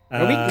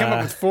 Well, we can come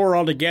up with 4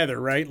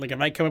 altogether, right? Like if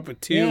I come up with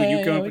 2 and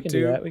you come up with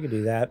 2. We can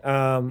do that.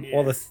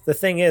 Well, the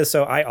thing is,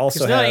 so I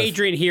also have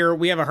Adrian here.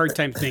 We have a hard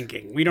time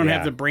thinking. We don't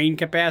have the brain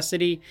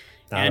capacity.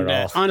 Not at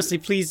all. Honestly,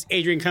 please,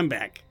 Adrian, come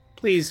back.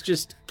 Please,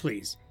 just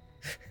please.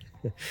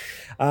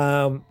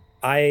 I'm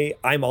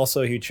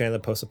also a huge fan of the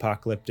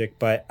post-apocalyptic,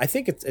 but I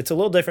think it's a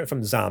little different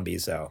from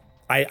zombies, though.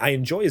 I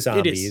enjoy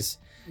zombies,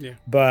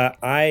 but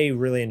I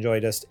really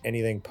enjoy just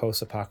anything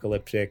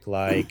post-apocalyptic,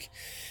 like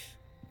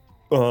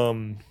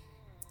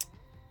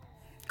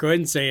Go ahead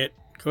and say it.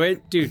 Go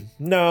ahead, dude.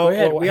 No, go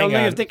ahead. Well, we all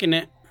know you're thinking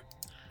it.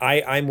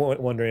 I'm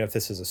wondering if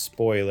this is a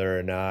spoiler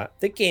or not.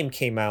 The game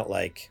came out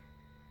like,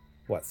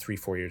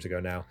 3-4 years ago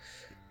now.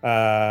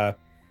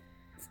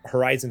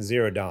 Horizon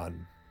Zero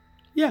Dawn,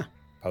 Yeah.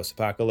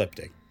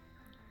 post-apocalyptic.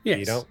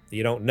 Yes.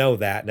 You don't know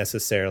that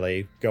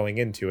necessarily going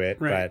into it,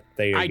 Right. but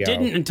there you go. I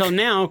didn't until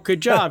now.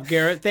 Good job,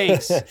 Garrett.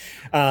 Thanks.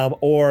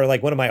 Or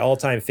like one of my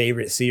all-time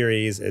favorite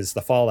series is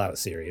the Fallout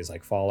series,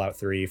 like Fallout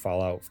 3,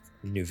 Fallout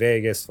New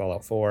Vegas,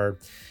 Fallout 4.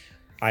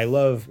 I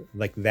love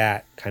like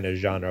that kind of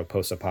genre of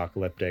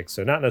post-apocalyptic.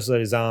 So not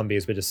necessarily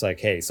zombies, but just like,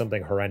 hey,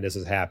 something horrendous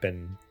has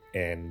happened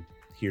and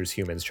here's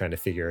humans trying to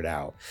figure it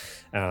out.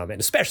 And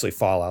especially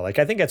Fallout. Like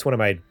I think that's one of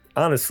my,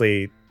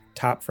 honestly,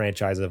 top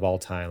franchises of all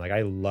time. Like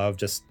I love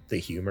just the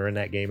humor in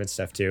that game and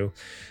stuff too.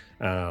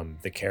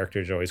 The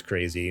characters are always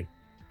crazy.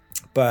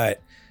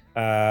 But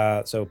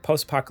so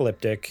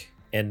post-apocalyptic,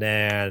 and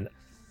then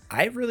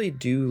I really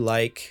do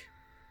like,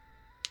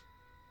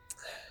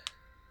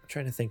 I'm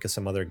trying to think of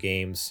some other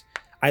games.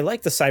 I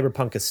like the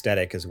cyberpunk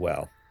aesthetic as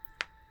well.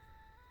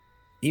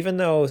 Even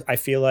though I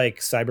feel like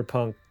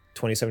Cyberpunk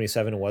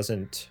 2077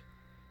 wasn't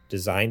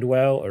designed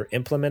well or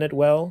implemented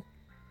well,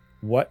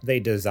 what they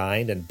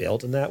designed and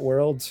built in that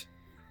world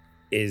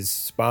is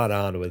spot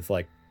on with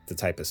like the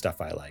type of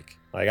stuff I like.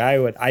 Like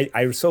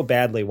I so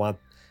badly want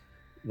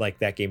like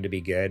that game to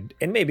be good,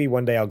 and maybe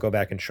one day I'll go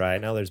back and try it.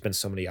 Now there's been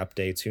so many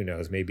updates, who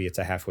knows, maybe it's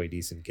a halfway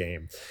decent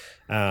game.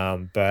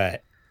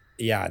 But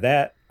yeah,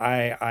 that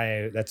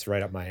I that's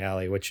right up my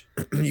alley, which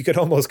you could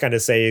almost kind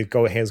of say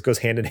goes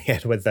hand in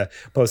hand with the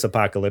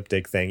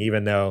post-apocalyptic thing,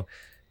 even though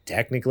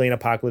technically an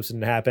apocalypse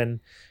didn't happen.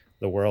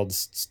 The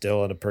world's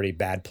still in a pretty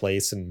bad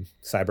place in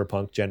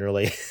cyberpunk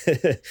generally.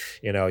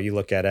 You know, you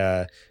look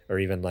at or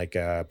even like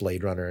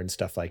Blade Runner and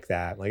stuff like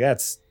that. Like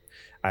that's,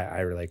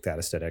 I really like that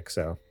aesthetic.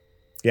 So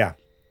yeah,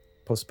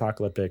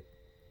 post-apocalyptic,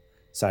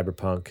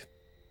 cyberpunk.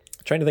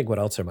 Trying to think what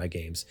else are my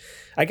games.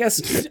 I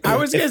guess I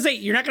was gonna say,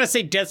 you're not gonna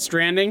say Death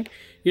Stranding.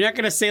 You're not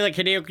gonna say like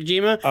Hideo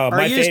Kojima.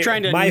 Are you just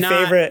trying to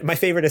my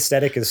favorite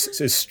aesthetic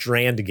is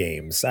Strand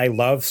games. I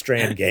love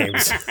Strand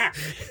games.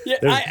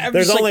 Yeah,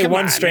 there's only like,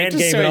 one Strand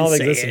game in all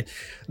existence.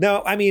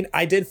 No, I mean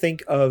I did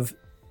think of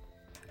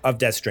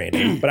Death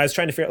Stranding, but I was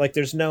trying to figure out I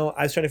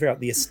was trying to figure out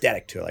the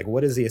aesthetic to it. Like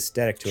what is the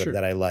aesthetic to it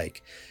that I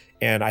like?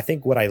 And I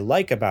think what I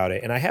like about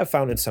it, and I have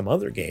found in some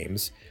other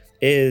games,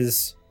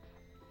 is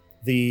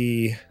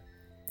the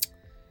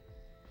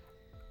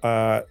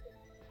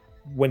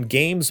when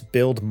games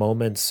build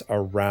moments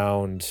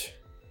around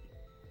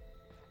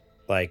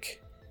like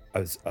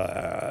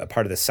a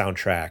part of the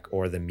soundtrack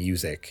or the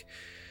music,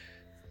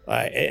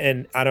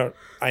 and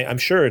I'm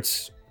sure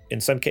it's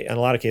in a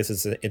lot of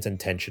cases it's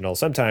intentional.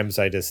 Sometimes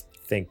I just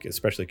think,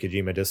 especially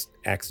Kojima, just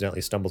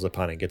accidentally stumbles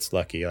upon it and gets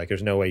lucky. Like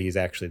there's no way he's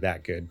actually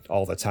that good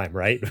all the time,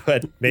 right?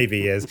 But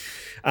maybe he is.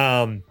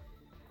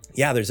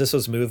 Yeah, there's just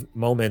those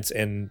moments,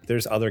 and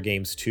there's other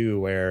games too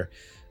where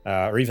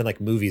or even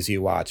like movies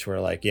you watch where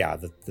like, yeah,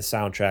 the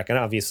soundtrack, and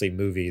obviously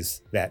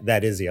movies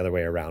that is the other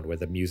way around, where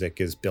the music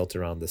is built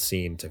around the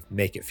scene to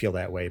make it feel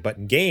that way. But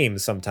in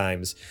games,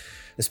 sometimes,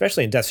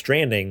 especially in Death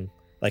Stranding,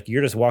 like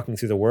you're just walking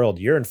through the world,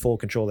 you're in full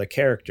control of the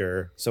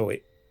character. So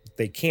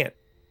they can't,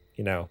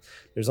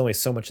 there's only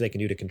so much they can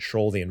do to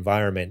control the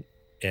environment.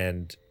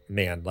 And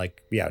man,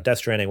 like, yeah, Death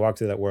Stranding, walk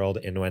through that world,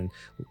 and when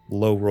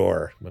Low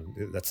Roar,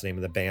 that's the name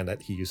of the band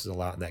that he uses a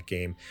lot in that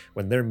game,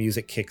 when their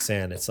music kicks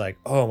in, it's like,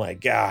 oh my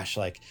gosh,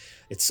 like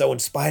it's so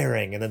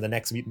inspiring. And then the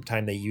next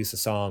time they use the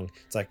song,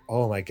 it's like,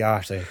 oh my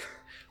gosh, like,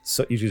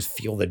 so you just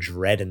feel the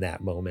dread in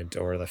that moment,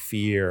 or the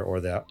fear, or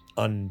the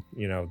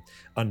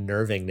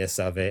unnervingness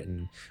of it.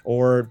 And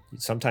or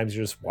sometimes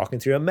you're just walking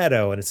through a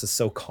meadow and it's just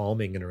so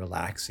calming and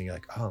relaxing. You're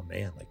like, oh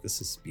man, like this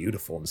is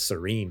beautiful and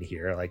serene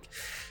here. Like,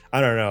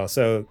 I don't know.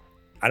 So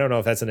I don't know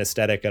if that's an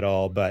aesthetic at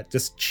all, but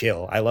just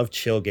chill. I love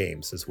chill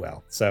games as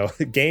well. So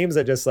games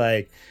that just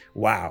like,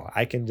 wow,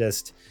 I can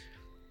just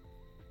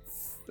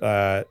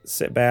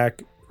sit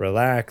back,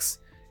 relax,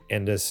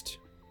 and just,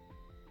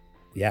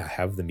 yeah,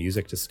 have the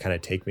music just kind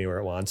of take me where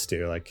it wants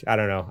to. Like, I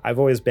don't know. I've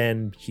always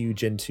been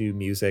huge into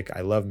music.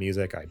 I love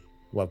music. I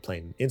love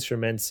playing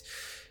instruments.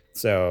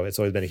 So it's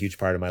always been a huge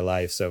part of my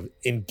life. So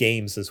in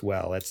games as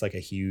well, that's like a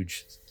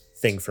huge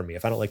thing for me.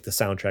 If I don't like the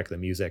soundtrack, the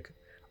music,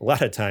 a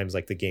lot of times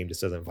like the game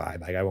just doesn't vibe.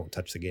 Like I won't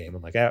touch the game.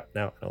 I'm like, oh,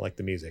 no, I don't like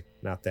the music.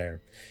 Not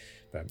there.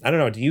 But I don't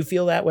know. Do you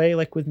feel that way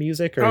like with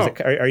music, or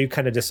are you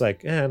kind of just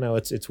like, no,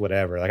 it's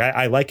whatever. Like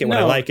I like it when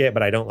I like it,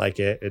 but I don't like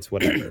it. It's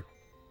whatever.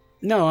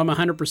 No, I'm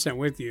 100%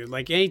 with you.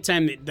 Like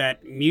anytime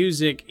that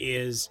music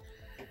is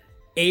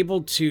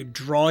able to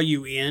draw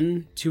you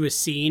in to a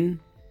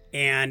scene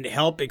and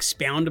help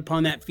expound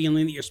upon that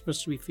feeling that you're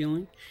supposed to be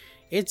feeling,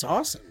 it's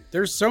awesome.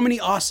 There's so many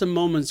awesome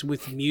moments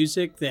with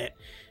music that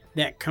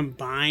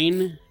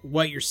combine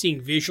what you're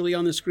seeing visually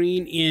on the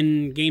screen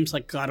in games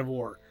like God of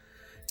War.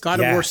 God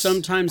of War,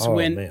 sometimes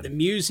the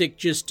music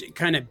just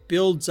kind of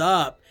builds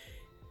up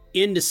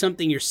into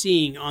something you're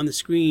seeing on the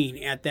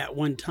screen at that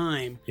one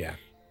time. Yeah.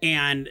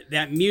 And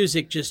that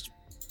music just,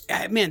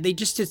 man, they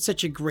just did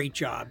such a great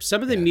job.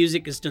 Some of the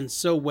music is done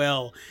so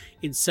well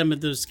in some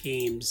of those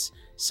games.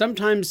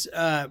 Sometimes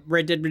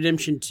Red Dead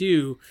Redemption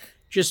 2,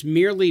 just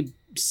merely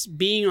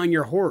being on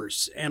your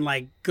horse and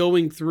like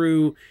going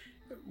through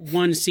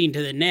one scene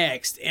to the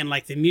next, and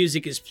like the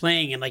music is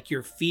playing, and like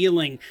you're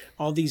feeling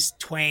all these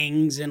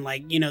twangs, and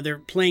like, you know, they're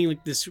playing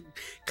like this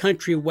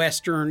country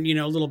western, you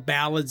know, little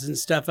ballads and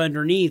stuff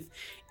underneath,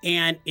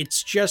 and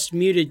it's just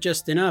muted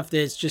just enough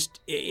that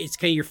it's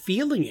kind of, you're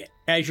feeling it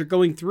as you're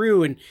going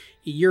through, and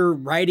you're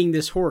riding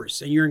this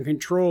horse, and you're in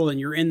control, and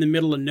you're in the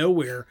middle of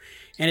nowhere,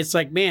 and it's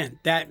like, man,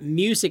 that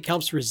music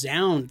helps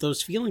resound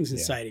those feelings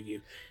inside of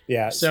you.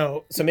 Yeah.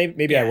 So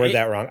maybe I worded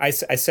that wrong. I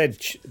said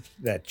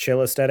that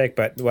chill aesthetic,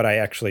 but what I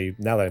actually,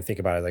 now that I think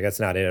about it, like, that's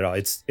not it at all.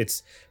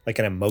 It's like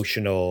an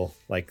emotional,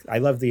 like, I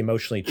love the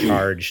emotionally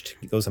charged,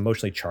 those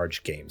emotionally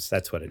charged games.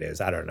 That's what it is.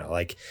 I don't know,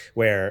 like,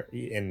 where,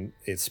 and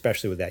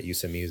especially with that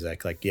use of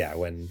music, like, yeah,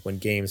 when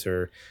games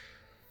are,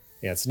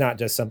 yeah, it's not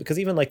just something, because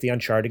even like the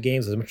Uncharted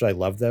games, as much as I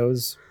love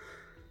those,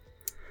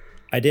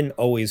 I didn't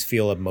always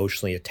feel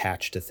emotionally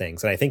attached to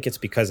things. And I think it's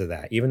because of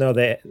that. Even though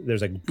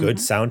there's a good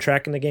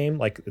soundtrack in the game,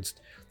 like, it's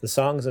the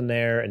songs in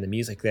there and the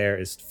music there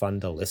is fun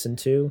to listen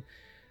to.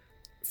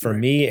 For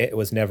me, it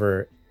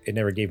never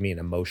gave me an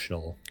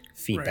emotional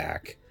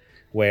feedback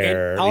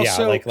where,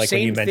 also, like when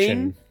you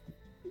mentioned.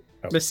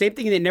 The same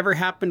thing that never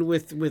happened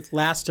with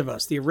Last of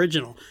Us, the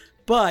original.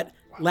 But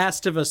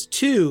Last of Us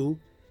 2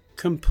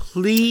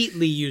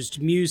 completely used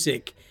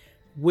music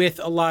with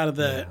a lot of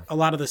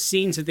the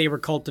scenes that they were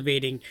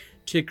cultivating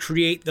to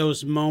create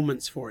those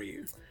moments for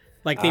you.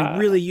 Like, they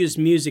really used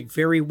music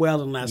very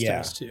well in Last of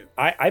Us 2.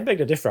 I beg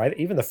to differ.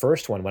 Even the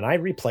first one, when I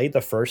replayed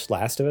the first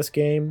Last of Us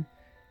game,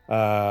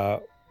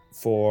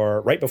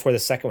 for right before the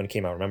second one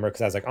came out, remember?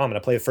 Because I was like, oh, I'm going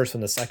to play the first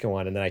one, the second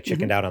one, and then I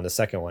chickened out on the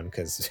second one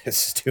because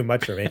it's too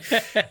much for me.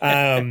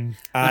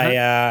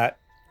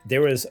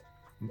 There was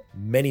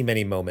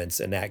many moments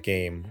in that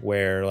game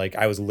where, like,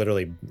 I was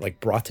literally, like,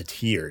 brought to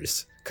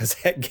tears. Because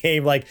that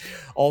game, like,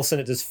 all of a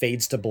sudden it just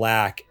fades to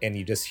black and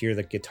you just hear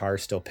the guitar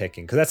still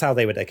picking. Because that's how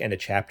they would, like, end a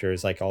chapter,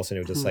 is like all of a sudden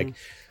it would just like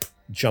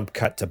jump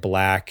cut to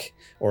black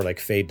or like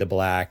fade to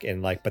black,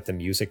 and like, but the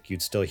music,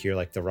 you'd still hear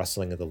like the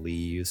rustling of the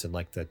leaves and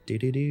like the do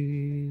do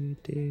do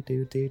do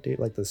do do do,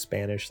 like the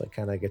Spanish like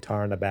kind of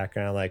guitar in the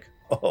background. Like,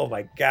 oh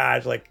my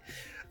gosh, like,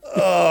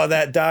 oh,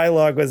 that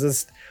dialogue was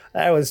just,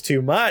 that was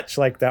too much.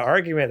 Like the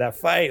argument, that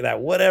fight, that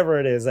whatever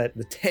it is, that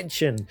the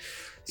tension.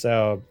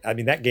 So, I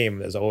mean, that game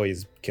has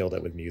always killed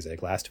it with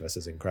music. Last of Us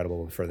is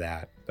incredible for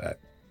that. But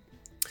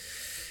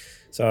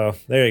so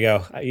there you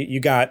go. You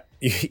got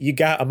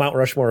a Mount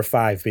Rushmore of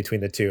 5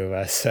 between the two of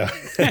us. So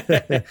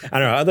I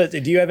don't know.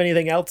 Do you have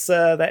anything else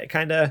that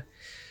kind of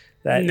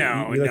that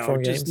no, you look for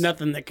in just games?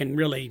 nothing that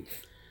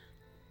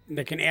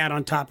can add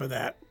on top of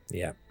that.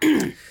 Yeah.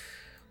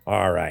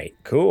 All right.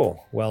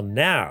 Cool. Well,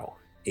 now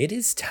it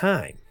is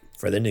time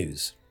for the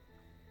news.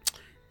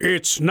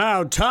 It's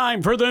now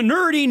time for the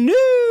nerdy news.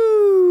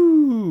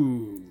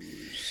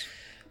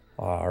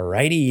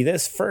 Alrighty,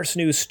 this first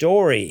news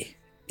story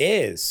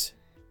is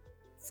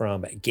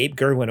from Gabe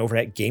Gerwin over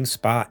at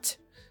GameSpot.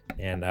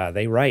 And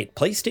they write,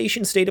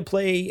 PlayStation State of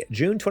Play,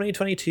 June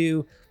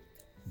 2022,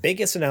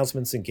 biggest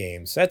announcements in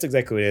games. That's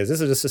exactly what it is.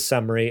 This is just a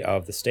summary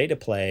of the State of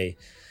Play.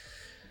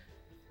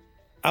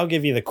 I'll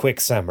give you the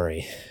quick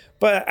summary,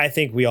 but I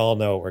think we all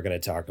know what we're going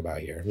to talk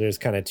about here. There's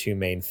kind of two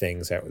main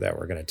things that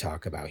we're going to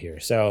talk about here.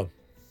 So,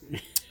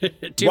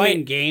 two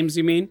main games,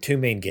 you mean? Two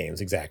main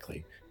games,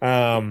 exactly.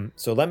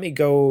 So let me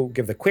go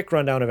give the quick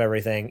rundown of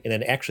everything. And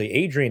then actually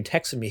Adrian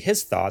texted me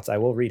his thoughts. I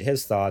will read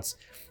his thoughts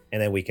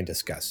and then we can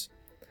discuss.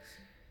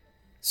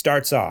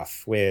 Starts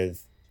off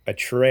with a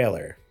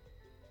trailer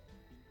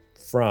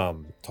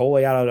from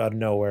totally out of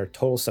nowhere,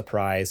 total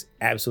surprise,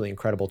 absolutely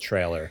incredible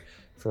trailer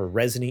for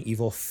Resident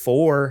Evil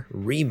 4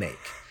 Remake.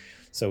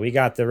 So we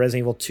got the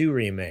Resident Evil 2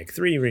 Remake,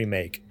 3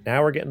 Remake.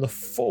 Now we're getting the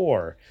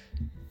 4.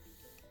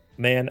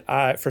 Man,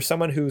 for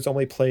someone who's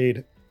only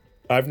played,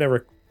 I've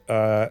never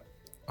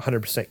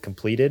 100%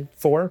 completed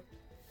 4.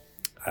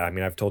 I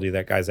mean, I've told you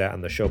that, guys, that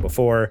on the show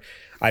before.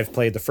 I've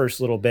played the first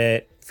little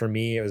bit. For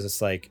me, it was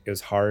just like, it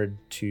was hard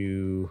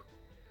to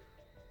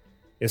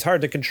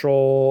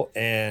control,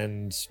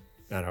 and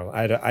I don't know,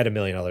 I had a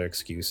million other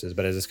excuses,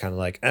 but it's just kind of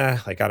like, I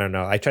don't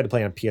know. I tried to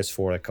play on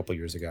PS4 a couple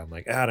years ago. I'm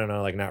like, I don't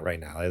know, like, not right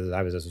now.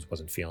 I just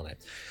wasn't feeling it.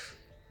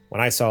 When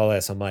I saw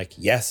this, I'm like,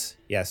 yes.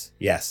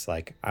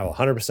 Like, I will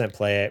 100%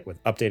 play it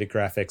with updated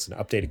graphics and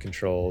updated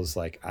controls.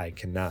 Like, I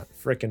cannot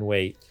freaking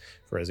wait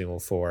for Resident Evil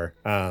 4.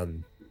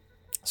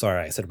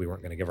 Sorry, I said we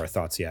weren't going to give our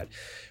thoughts yet.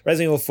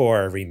 Resident Evil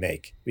 4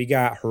 Remake. We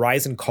got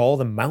Horizon Call of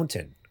the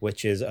Mountain,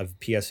 which is a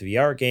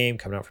PSVR game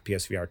coming out for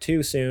PSVR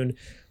 2 soon.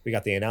 We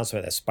got the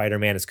announcement that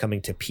Spider-Man is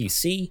coming to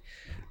PC.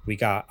 We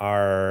got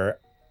I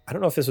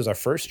don't know if this was our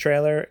first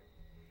trailer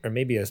or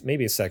maybe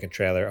a second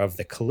trailer of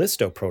the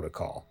Callisto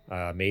protocol,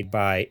 made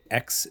by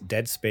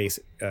ex-Dead Space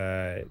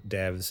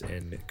devs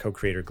and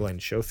co-creator Glenn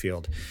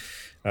Schofield.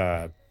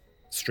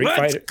 Street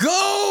Fighter. Let's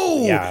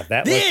go! Yeah,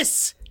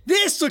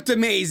 This looked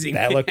amazing.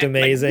 That looked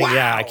amazing. Like, wow.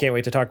 Yeah, I can't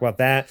wait to talk about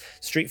that.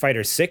 Street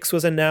Fighter 6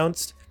 was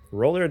announced.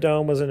 Roller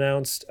Dome was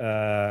announced,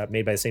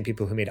 made by the same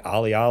people who made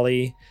Ollie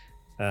Ollie.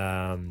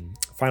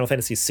 Final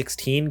Fantasy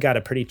 16 got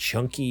a pretty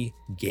chunky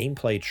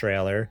gameplay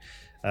trailer.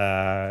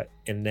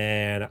 And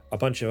then a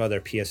bunch of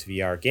other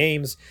PSVR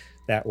games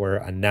that were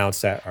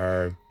announced that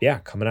are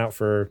coming out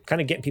for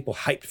kind of getting people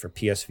hyped for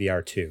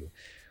PSVR 2.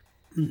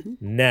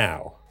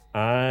 Now,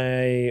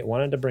 I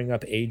wanted to bring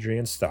up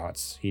Adrian's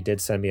thoughts. He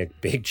did send me a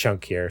big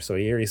chunk here. So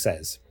here he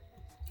says,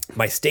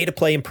 my state of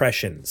play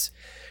impressions.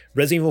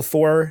 Resident Evil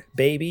 4,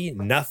 baby,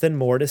 nothing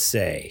more to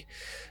say.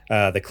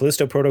 The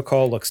Callisto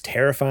protocol looks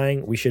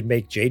terrifying. We should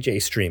make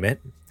JJ stream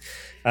it.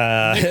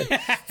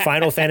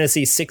 Final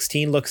Fantasy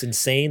 16 looks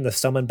insane. The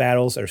summon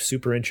battles are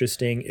super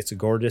interesting. It's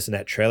gorgeous, and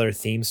that trailer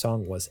theme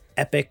song was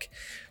epic.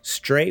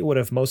 Stray would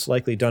have most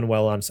likely done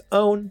well on its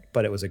own,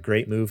 but it was a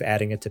great move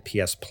adding it to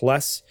PS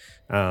Plus.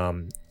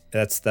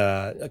 That's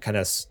the kind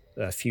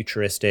of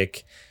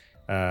futuristic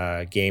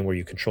game where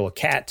you control a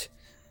cat.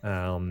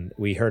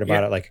 We heard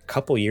about it like a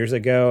couple years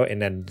ago,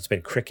 and then it's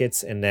been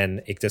crickets, and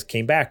then it just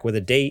came back with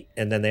a date,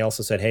 and then they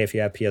also said, hey, if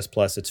you have PS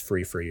Plus, it's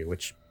free for you,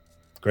 which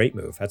great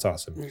move. That's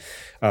awesome.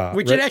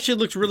 Which it actually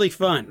looked really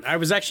fun. I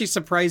was actually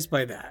surprised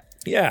by that.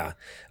 Yeah.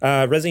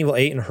 Resident Evil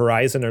 8 and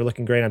Horizon are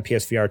looking great on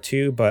PSVR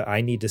 2, but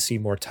I need to see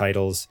more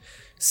titles.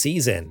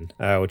 Season,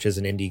 which is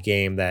an indie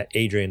game that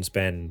Adrian's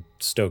been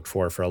stoked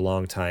for a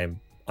long time.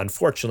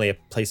 Unfortunately, a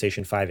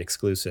PlayStation 5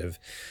 exclusive.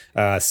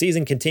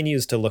 Season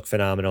continues to look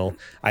phenomenal.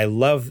 I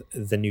love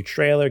the new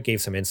trailer,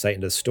 gave some insight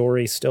into the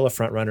story. Still a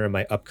front runner in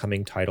my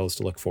upcoming titles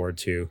to look forward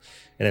to.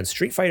 And then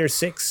Street Fighter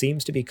 6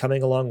 seems to be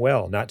coming along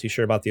well. Not too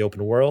sure about the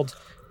open world,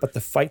 but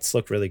the fights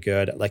look really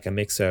good, like a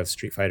mix of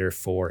Street Fighter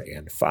 4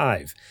 and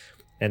 5.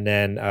 And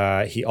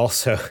then he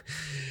also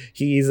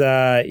he's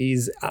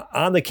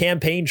on the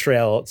campaign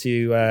trail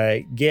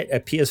to get a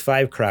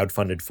PS5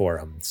 crowdfunded for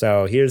him.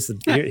 So here's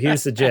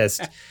the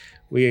gist.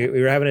 We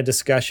were having a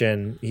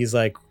discussion. He's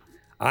like,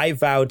 I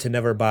vowed to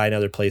never buy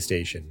another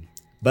PlayStation,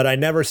 but I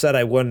never said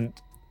I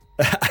wouldn't.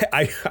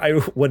 I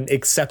wouldn't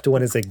accept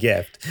one as a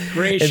gift.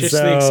 Graciously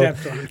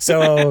accept one.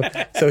 so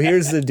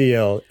here's the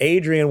deal.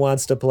 Adrian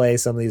wants to play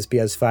some of these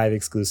PS5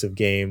 exclusive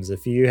games.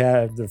 If you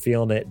have the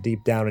feeling it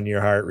deep down in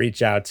your heart,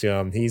 reach out to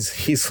him.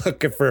 He's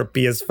looking for a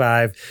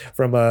PS5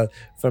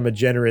 from a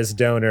generous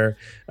donor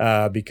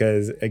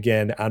because,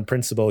 again, on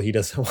principle, he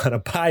doesn't want to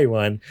buy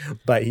one,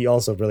 but he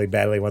also really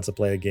badly wants to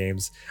play the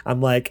games.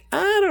 I'm like,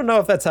 I don't know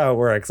if that's how it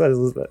works. I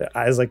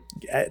was like,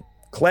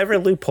 clever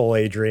loophole,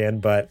 Adrian,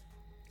 but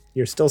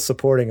you're still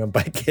supporting him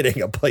by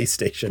getting a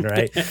PlayStation,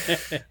 right?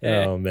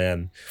 Oh,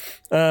 man.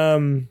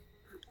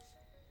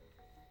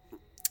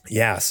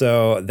 Yeah,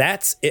 so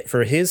that's it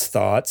for his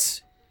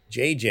thoughts.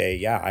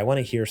 JJ, I want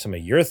to hear some of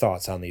your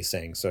thoughts on these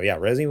things. So,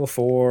 Resident Evil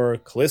 4,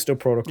 Callisto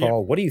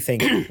Protocol. What do you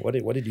think? What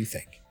did you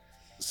think?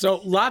 So,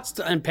 lots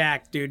to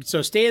unpack, dude.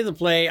 So, State of the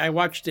Play, I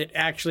watched it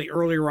actually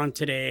earlier on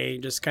today,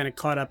 just kind of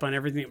caught up on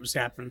everything that was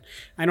happening.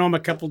 I know I'm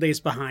a couple days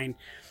behind.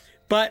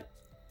 But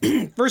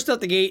first out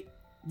the gate,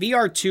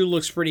 VR2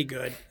 looks pretty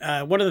good.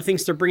 One of the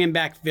things, they're bringing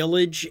back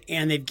Village,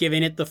 and they've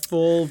given it the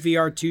full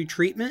VR2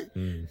 treatment,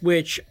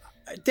 which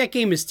that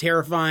game is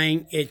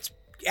terrifying. It's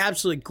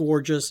absolutely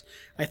gorgeous.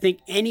 I think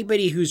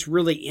anybody who's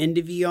really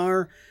into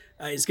VR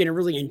is going to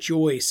really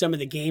enjoy some of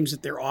the games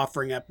that they're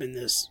offering up in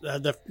this.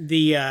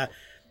 The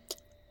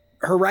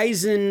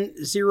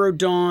Horizon Zero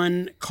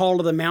Dawn, Call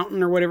to the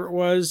Mountain, or whatever it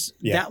was,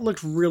 that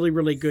looked really,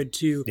 really good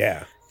too.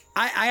 Yeah.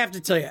 I have to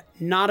tell you,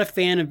 not a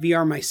fan of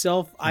VR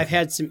myself. I've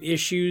had some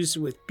issues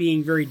with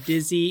being very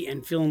dizzy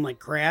and feeling like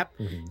crap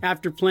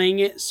after playing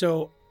it.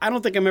 So I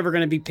don't think I'm ever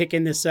going to be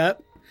picking this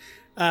up.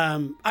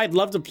 I'd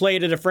love to play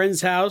it at a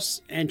friend's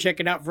house and check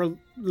it out for a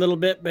little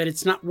bit, but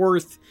it's not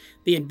worth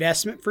the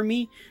investment for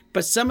me.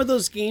 But some of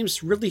those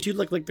games really do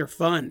look like they're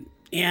fun.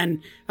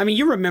 And I mean,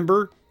 you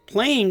remember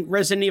playing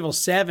Resident Evil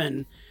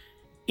 7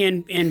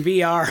 in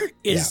VR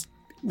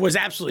was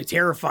absolutely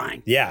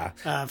terrifying. Yeah.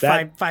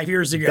 5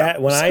 years ago.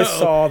 When I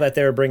saw that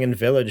they were bringing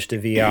Village to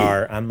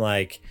VR, I'm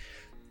like,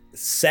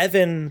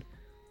 7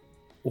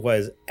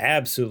 was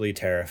absolutely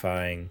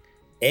terrifying.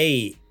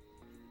 8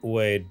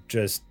 would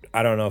just,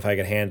 I don't know if I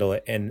could handle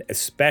it. And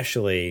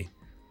especially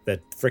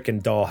the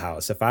freaking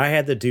dollhouse. If I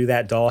had to do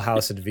that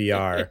dollhouse in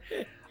VR,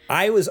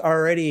 I was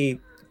already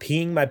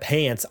peeing my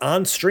pants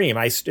on stream.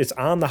 It's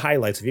on the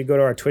highlights. If you go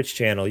to our Twitch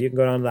channel, you can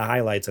go down to the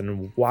highlights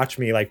and watch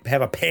me like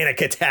have a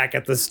panic attack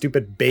at the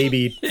stupid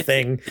baby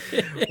thing,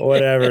 or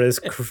whatever, this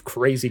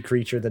crazy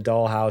creature, the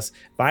dollhouse.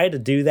 If I had to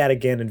do that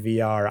again in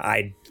VR,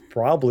 I'd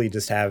probably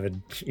just have it,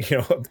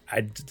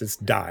 I'd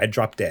just die. I'd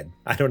drop dead.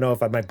 I don't know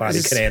if my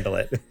body can handle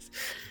it.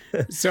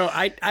 So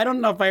I don't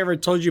know if I ever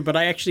told you, but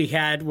I actually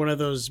had one of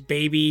those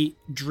baby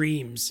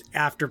dreams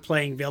after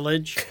playing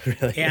Village.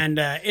 Really? And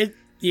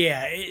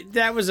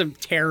that was a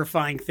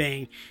terrifying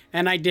thing.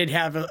 And I did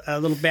have a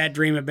little bad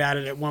dream about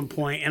it at one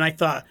point. And I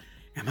thought,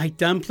 am I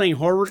done playing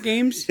horror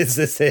games? Is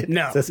this it?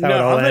 No, Is this how it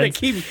all I'm ends? going to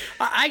keep,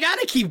 I got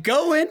to keep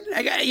going.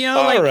 I got,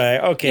 all right.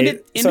 Okay.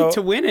 In it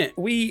to win it.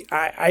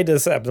 I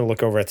just happened to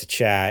look over at the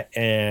chat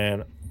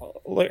and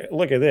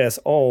look at this.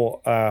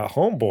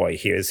 Homeboy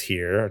is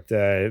here.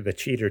 The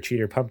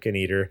cheater pumpkin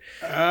eater.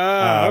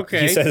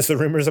 Okay. He says the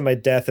rumors of my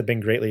death have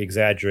been greatly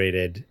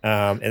exaggerated.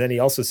 And then he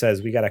also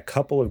says we got a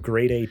couple of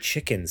grade A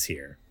chickens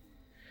here.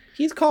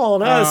 He's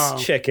calling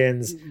us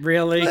chickens.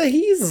 Really? But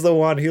he's the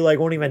one who like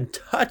won't even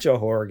touch a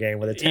horror game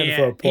with a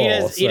 10-foot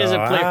pole. He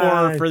doesn't play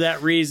horror for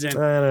that reason.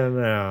 I don't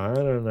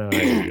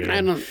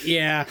know.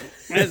 Yeah,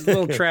 that's a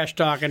little trash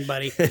talking,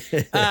 buddy.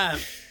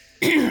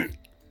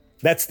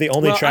 That's the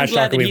only trash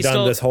talking we've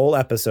done this whole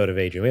episode of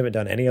Adrian. We haven't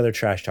done any other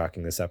trash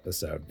talking this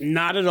episode.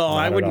 Not at all.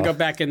 I wouldn't go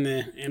back and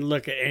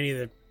look at any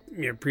of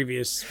the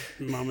previous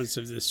moments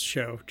of this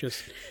show.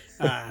 Just,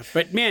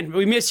 but man,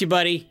 we miss you,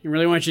 buddy. We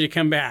really want you to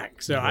come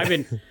back. So I've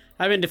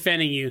been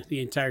defending you the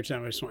entire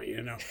time. I just want you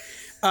to know.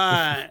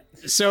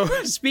 So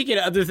speaking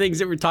of other things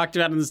that we talked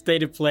about in the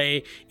State of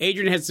Play,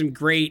 Adrian had some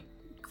great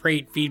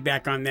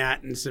feedback on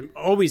that and some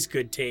always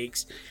good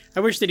takes. I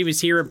wish that he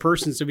was here in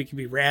person so we could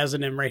be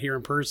razzing him right here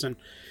in person.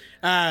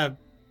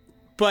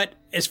 But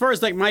as far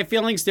as like my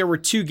feelings, there were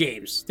two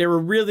games. There were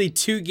really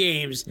two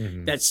games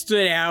that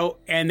stood out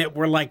and that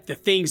were like the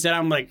things that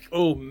I'm like,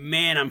 oh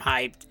man, I'm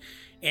hyped.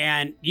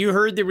 And you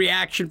heard the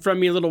reaction from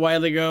me a little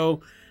while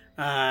ago.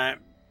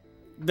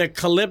 The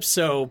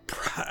Calypso,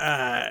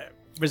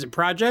 was it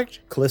Project?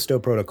 Callisto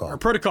Protocol. Or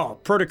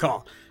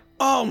Protocol.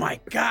 Oh my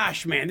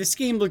gosh, man. This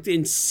game looked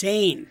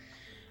insane.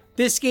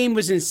 This game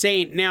was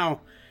insane.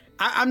 Now,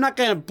 I'm not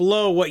going to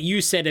blow what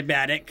you said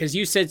about it because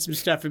you said some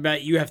stuff about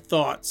it. You have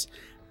thoughts.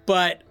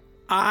 But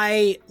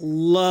I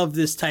love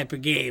this type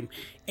of game.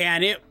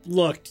 And it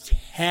looked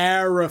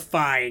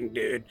terrifying,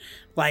 dude.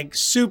 Like,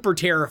 super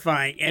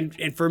terrifying.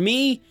 And for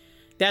me,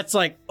 that's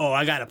like, oh,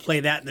 I got to play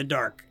that in the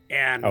dark.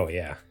 And oh,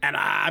 yeah. And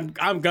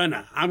I'm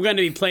gonna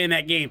be playing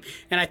that game.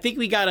 And I think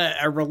we got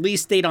a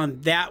release date on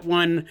that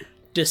one,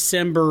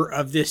 December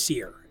of this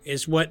year,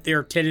 is what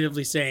they're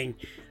tentatively saying,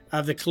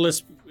 of the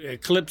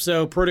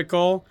Calypso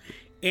Protocol.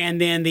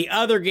 And then the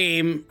other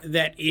game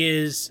that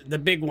is the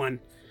big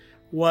one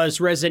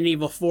was Resident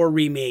Evil 4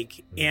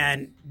 Remake.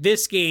 And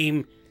this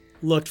game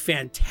looked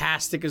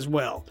fantastic as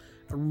well.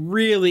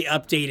 Really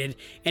updated.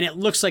 And it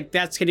looks like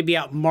that's going to be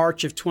out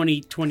March of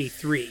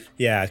 2023.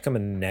 Yeah, it's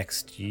coming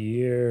next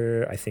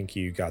year. I think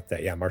you got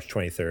that. Yeah, March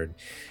 23rd.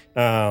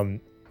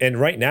 And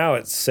right now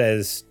it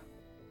says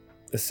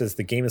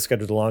the game is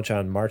scheduled to launch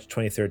on March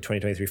 23rd,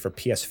 2023 for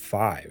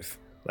PS5.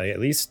 Like at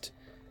least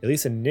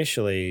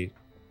initially,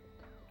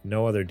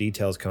 no other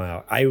details come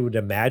out. I would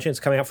imagine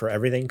it's coming out for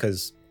everything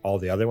because all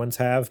the other ones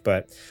have,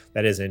 but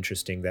that is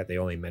interesting that they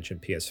only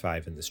mentioned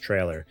PS5 in this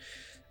trailer,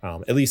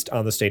 at least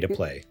on the State of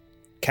Play.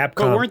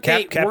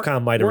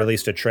 Capcom might have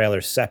released a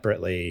trailer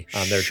separately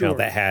on their channel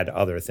that had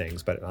other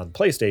things, but on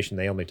PlayStation,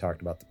 they only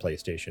talked about the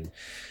PlayStation.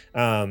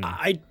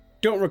 I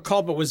don't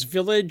recall, but was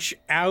Village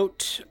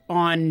out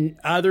on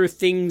other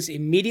things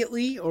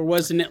immediately, or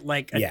wasn't it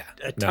like a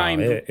time?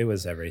 No, it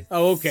was everything.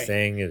 Oh,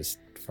 okay. As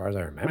far as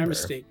I remember. My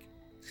mistake.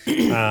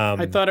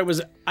 I thought it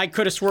was. I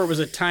could have swore it was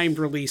a timed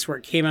release where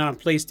it came out on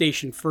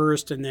PlayStation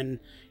first, and then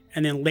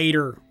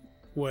later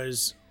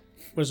was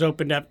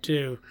opened up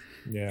to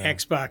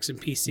Xbox and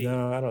PC.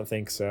 No, I don't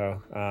think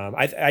so.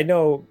 I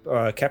know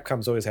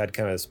Capcom's always had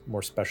kind of a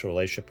more special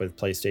relationship with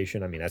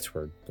PlayStation. I mean, that's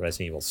where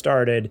Resident Evil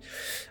started,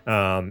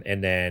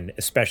 and then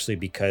especially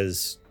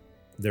because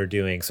they're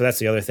doing. So that's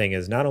the other thing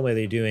is not only are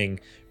they doing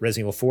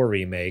Resident Evil 4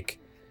 Remake,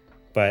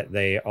 but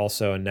they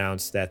also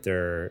announced that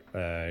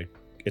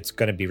it's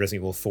going to be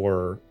Resident Evil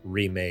 4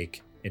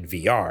 Remake in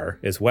VR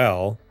as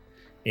well.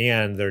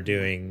 And they're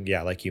doing,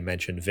 like you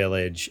mentioned,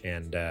 Village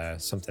and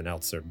something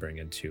else they're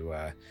bringing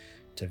to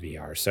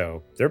VR.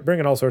 So they're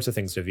bringing all sorts of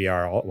things to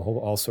VR,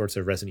 all sorts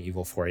of Resident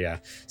Evil for you.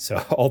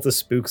 So all the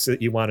spooks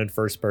that you wanted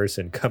first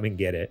person, come and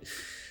get it.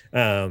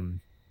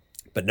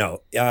 But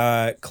no,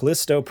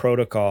 Callisto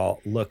Protocol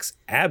looks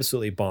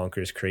absolutely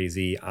bonkers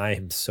crazy. I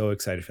am so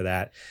excited for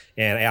that.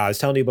 And I was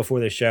telling you before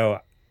the show,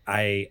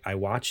 I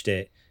watched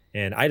it.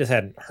 And I just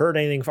hadn't heard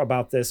anything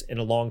about this in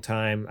a long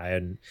time. I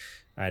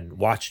hadn't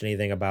watched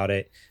anything about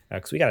it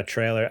because we got a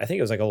trailer. I think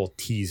it was like a little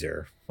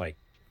teaser like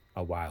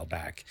a while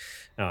back.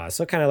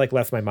 So it kind of like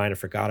left my mind and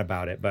forgot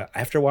about it. But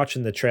after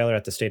watching the trailer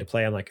at the State of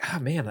Play, I'm like,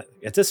 man,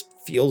 it just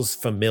feels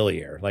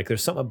familiar. Like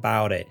there's something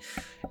about it.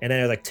 And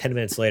then like 10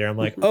 minutes later, I'm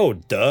like, oh,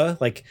 duh.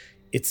 Like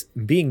it's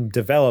being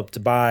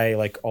developed by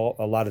like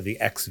a lot of the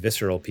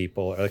ex-Visceral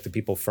people, or like the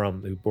people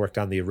who worked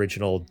on the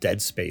original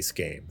Dead Space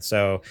game.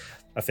 So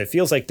if it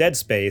feels like Dead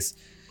Space,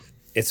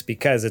 it's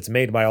because it's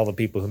made by all the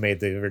people who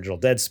made the original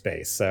Dead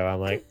Space. So I'm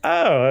like,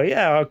 oh,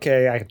 yeah,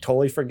 okay. I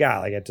totally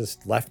forgot. Like, it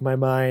just left my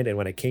mind. And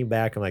when it came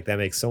back, I'm like, that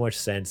makes so much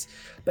sense.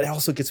 But it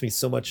also gets me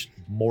so much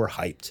more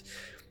hyped.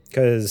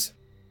 Because,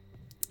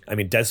 I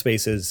mean, Dead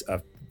Space is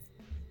an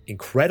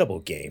incredible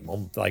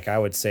game. Like, I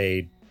would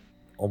say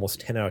almost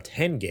 10 out of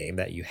 10 game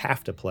that you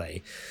have to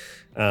play.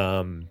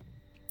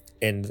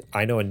 And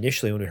I know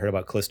initially when we heard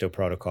about Callisto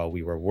Protocol,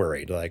 we were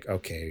worried, like,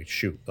 okay,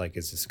 shoot, like,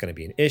 is this going to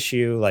be an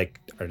issue?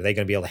 Like, are they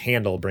going to be able to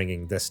handle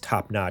bringing this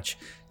top-notch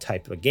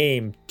type of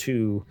game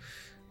to,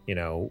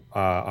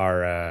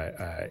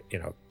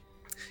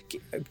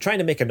 trying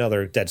to make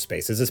another Dead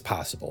Space? Is this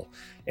possible?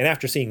 And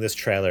after seeing this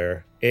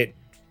trailer, it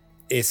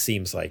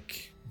seems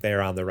like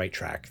they're on the right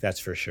track.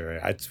 That's for sure.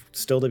 It's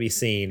still to be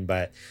seen,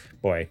 but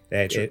boy,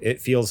 it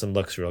feels and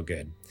looks real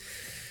good.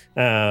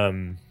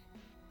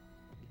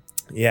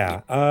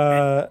 Yeah.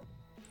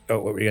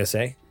 What were you gonna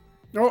say?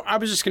 Oh, I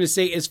was just going to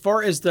say, as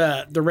far as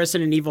the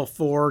Resident Evil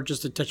 4,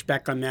 just to touch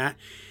back on that,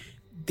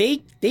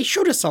 they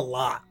showed us a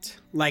lot,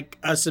 like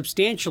a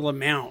substantial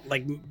amount,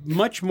 like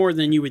much more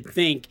than you would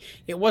think.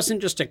 It wasn't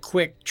just a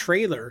quick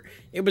trailer.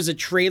 It was a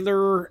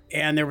trailer,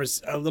 and there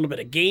was a little bit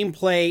of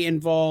gameplay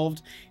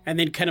involved, and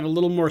then kind of a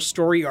little more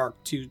story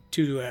arc to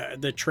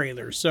the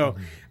trailer. So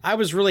I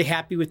was really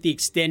happy with the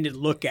extended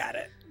look at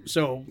it.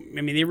 So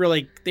I mean, they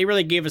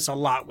really gave us a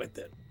lot with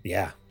it.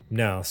 Yeah.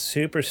 No,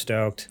 super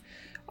stoked.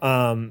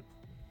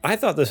 I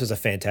thought this was a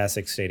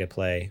fantastic state of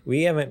play.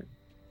 We haven't,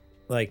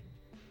 like,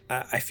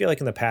 I feel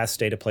like in the past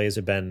state of plays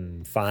have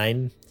been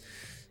fine.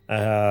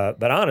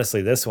 But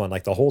honestly, this one,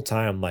 like the whole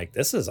time, I'm like,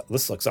 this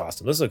looks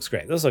awesome. This looks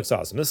great. This looks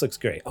awesome. This looks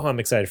great. Oh, I'm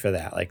excited for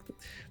that. Like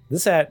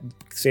this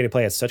state of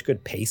play has such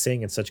good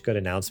pacing and such good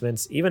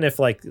announcements. Even if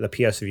like the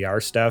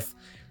PSVR stuff,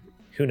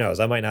 who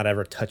knows? I might not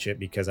ever touch it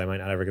because I might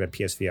not ever get a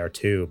PSVR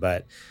 2,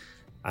 but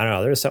I don't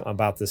know. There's something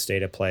about this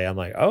state of play. I'm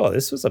like, oh,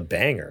 this was a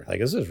banger. Like,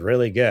 this was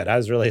really good. I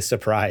was really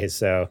surprised.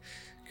 So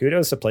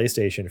kudos to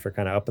PlayStation for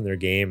kind of upping their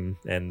game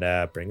and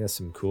bringing us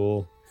some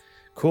cool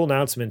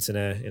announcements in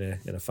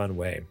a fun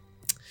way.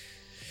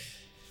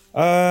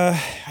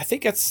 I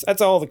think that's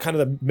all the kind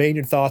of the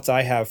main thoughts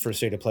I have for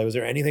state of play. Was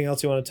there anything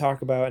else you want to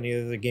talk about? Any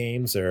of the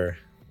games or?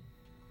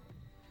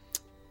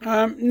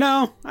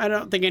 No, I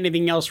don't think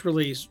anything else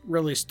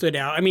really stood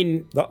out. I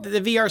mean,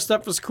 the VR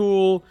stuff was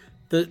cool.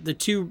 The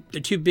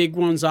two big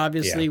ones,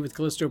 obviously, with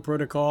Callisto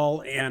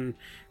Protocol and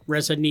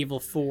Resident Evil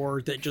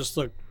 4, that just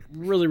looked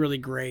really, really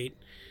great.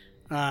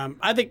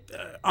 I think,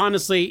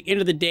 honestly,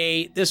 end of the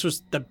day, this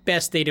was the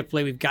best state of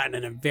play we've gotten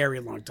in a very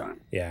long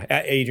time. Yeah,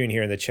 Adrian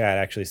here in the chat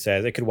actually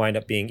says it could wind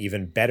up being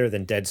even better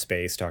than Dead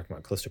Space, talking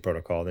about Callisto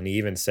Protocol. And he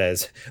even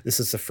says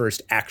this is the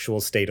first actual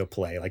state of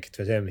play. Like,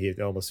 to him, he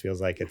almost feels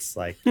like it's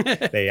like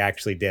they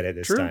actually did it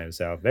this time.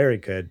 So very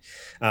good.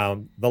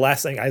 The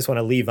last thing I just want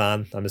to leave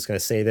on, I'm just going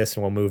to say this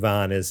and we'll move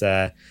on, is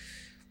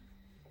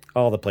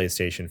all the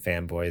PlayStation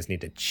fanboys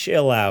need to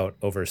chill out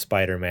over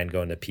Spider-Man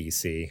going to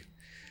PC.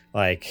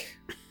 Like...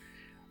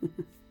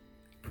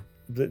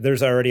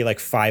 There's already like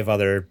 5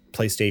 other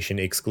PlayStation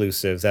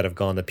exclusives that have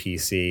gone to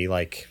PC.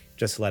 Like,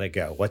 just let it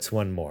go. What's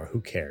one more? Who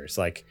cares?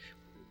 Like,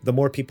 the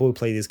more people who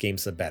play these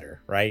games, the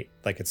better, right?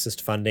 Like, it's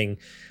just funding.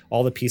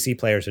 All the PC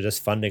players are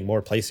just funding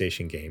more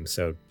PlayStation games.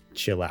 So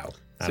chill out.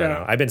 I don't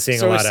know. I've been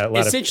seeing a lot of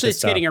essentially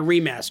it's getting a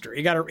remaster.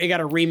 It got a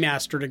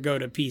remaster to go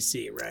to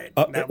PC, right?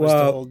 That was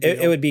the whole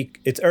deal.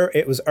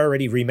 It was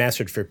already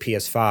remastered for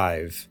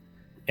PS5.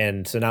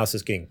 And so now it's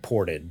just getting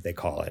ported, they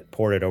call it,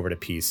 ported over to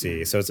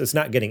PC. So it's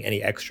not getting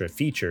any extra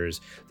features.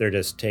 They're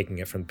just taking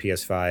it from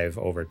PS5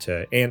 over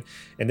to... And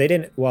they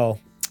didn't... Well,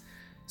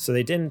 so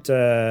they didn't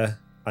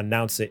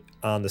announce it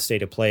on the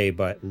State of Play,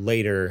 but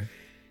later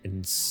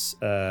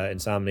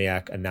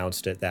Insomniac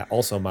announced it that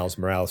also Miles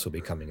Morales will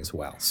be coming as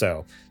well.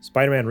 So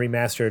Spider-Man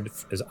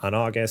Remastered is on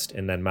August,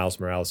 and then Miles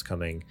Morales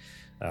coming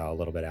a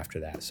little bit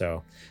after that.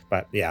 So,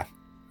 but yeah...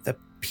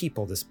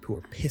 people who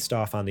are pissed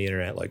off on the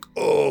internet, like,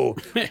 oh,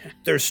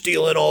 they're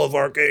stealing all of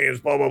our games,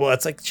 blah blah blah.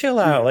 It's like, chill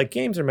out. Like,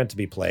 games are meant to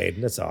be played,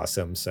 and it's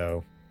awesome.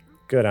 So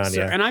good on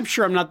you. And I'm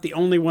sure I'm not the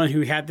only one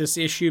who had this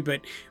issue,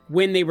 but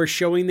when they were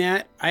showing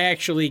that, I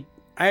actually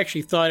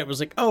thought it was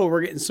like, oh,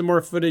 we're getting some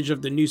more footage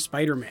of the new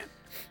Spider-Man.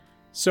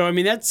 So I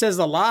mean, that says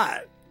a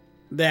lot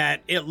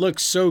that it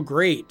looks so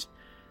great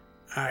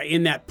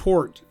in that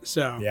port.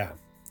 So yeah.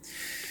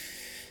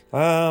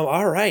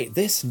 All right,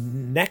 this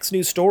next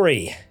news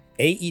story.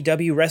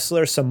 AEW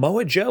wrestler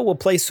Samoa Joe will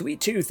play Sweet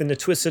Tooth in the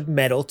Twisted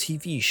Metal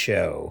TV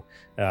show.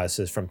 This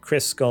is from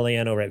Chris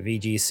Scullion over at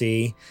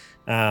VGC.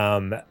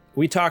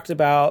 We talked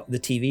about the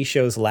TV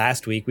shows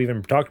last week. We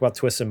even talked about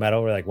Twisted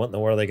Metal. We're like, what in the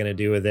world are they going to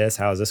do with this?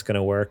 How is this going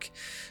to work?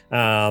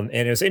 And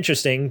it was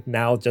interesting.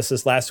 Now, just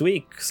this last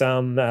week,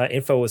 some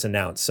info was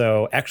announced.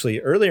 So actually,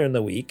 earlier in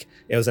the week,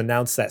 it was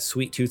announced that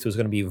Sweet Tooth was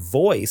going to be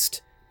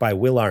voiced by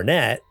Will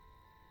Arnett,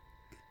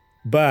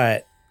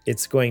 but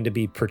it's going to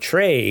be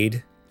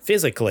portrayed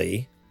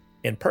physically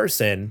in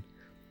person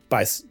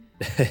by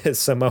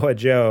Samoa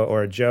Joe,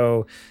 or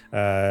Joe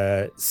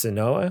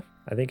Sinoa,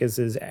 I think is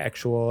his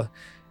actual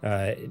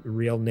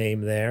real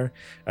name there.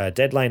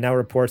 Deadline now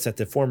reports that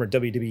the former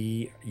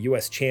WWE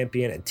US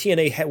champion and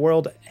TNA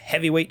World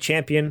Heavyweight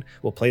champion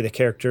will play the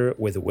character,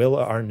 with Will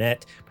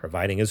Arnett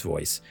providing his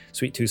voice.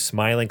 Sweet Tooth's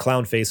smiling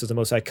clown face is the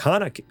most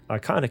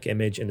iconic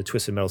image in the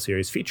Twisted Metal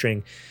series,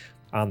 featuring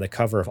on the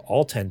cover of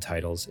all 10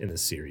 titles in the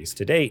series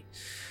to date.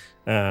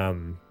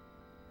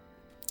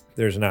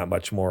 There's not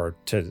much more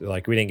to,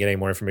 like, we didn't get any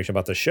more information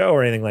about the show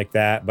or anything like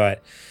that,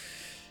 but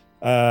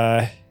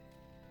I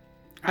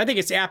think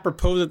it's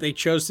apropos that they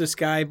chose this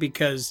guy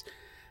because,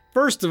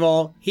 first of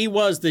all, he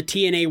was the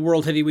TNA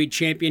World Heavyweight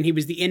Champion. He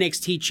was the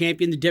NXT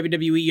Champion, the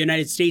WWE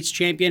United States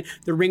Champion,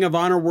 the Ring of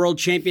Honor World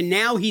Champion.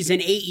 Now he's an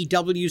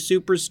AEW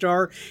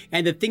superstar.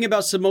 And the thing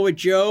about Samoa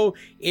Joe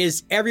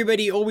is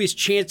everybody always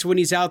chants when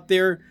he's out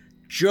there,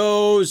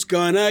 Joe's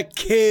gonna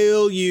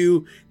kill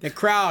you. The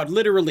crowd,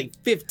 literally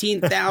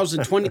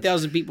 15,000,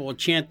 20,000 people will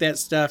chant that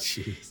stuff.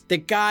 Jeez. The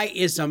guy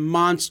is a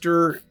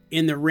monster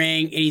in the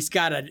ring, and he's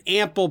got an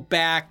ample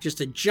back,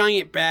 just a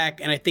giant back,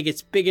 and I think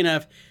it's big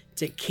enough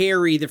to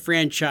carry the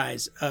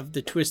franchise of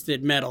the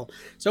Twisted Metal.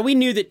 So we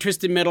knew that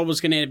Twisted Metal was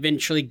going to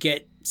eventually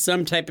get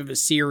some type of a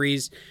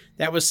series.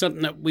 That was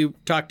something that we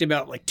talked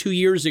about like 2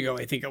 years ago,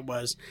 I think it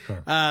was.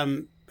 Huh.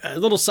 A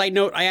little side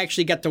note, I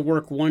actually got to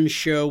work one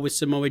show with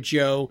Samoa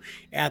Joe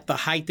at the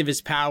height of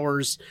his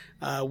powers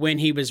when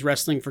he was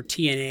wrestling for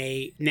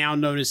TNA, now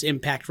known as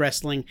Impact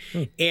Wrestling.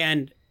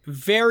 And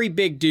very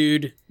big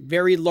dude,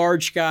 very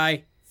large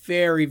guy,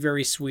 very,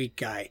 very sweet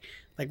guy.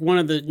 Like one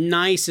of the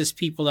nicest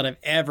people that I've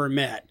ever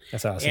met.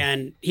 That's awesome.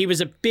 And he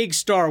was a big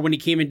star when he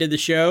came and did the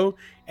show.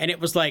 And it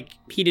was like,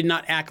 he did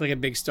not act like a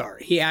big star.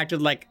 He acted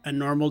like a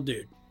normal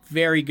dude.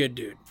 Very good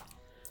dude.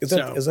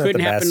 Isn't couldn't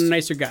happen to a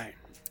nicer guy.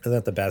 Isn't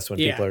that the best when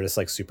people are just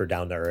like super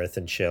down to earth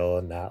and chill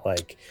and not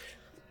like,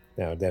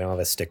 you know, they don't have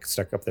a stick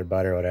stuck up their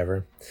butt or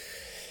whatever.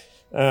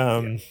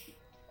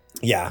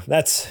 Yeah,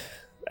 that's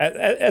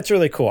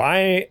really cool.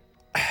 I'm,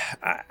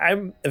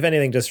 if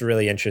anything, just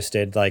really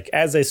interested. Like,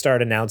 as they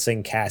start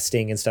announcing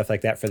casting and stuff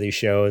like that for these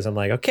shows, I'm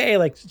like, okay,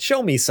 like,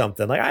 show me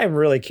something. Like, I'm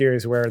really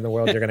curious where in the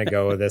world you're going to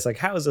go with this. Like,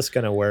 how is this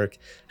going to work?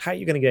 How are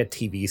you going to get a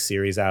TV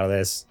series out of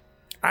this?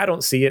 I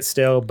don't see it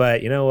still,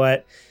 but you know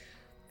what?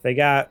 They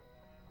got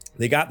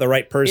the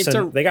right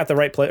person. They got the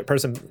right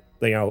person,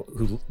 you know,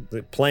 who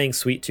playing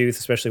Sweet Tooth,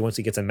 especially once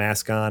he gets a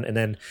mask on. And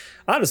then,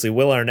 honestly,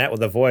 Will Arnett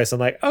with a voice. I'm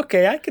like,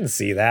 okay, I can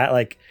see that.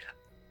 Like,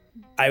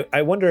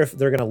 I wonder if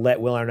they're going to let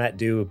Will Arnett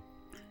do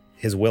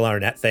his Will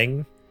Arnett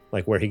thing,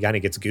 like where he kind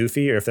of gets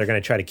goofy, or if they're going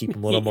to try to keep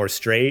him a little more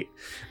straight.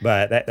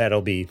 But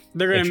that'll be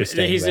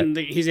interesting. He's going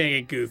to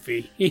get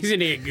goofy. He's going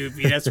to get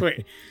goofy. That's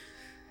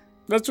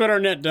what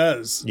Arnett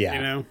does. Yeah.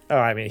 You know? Oh,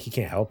 I mean, he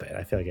can't help it.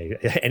 I feel like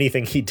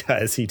anything he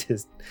does, he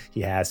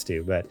has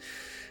to. But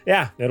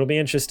yeah, it'll be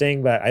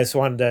interesting. But I just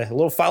wanted a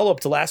little follow up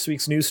to last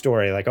week's news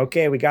story. Like,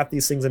 okay, we got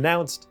these things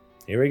announced.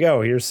 Here we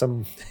go. Here's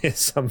some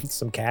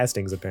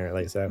castings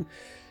apparently. So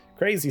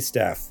crazy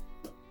stuff.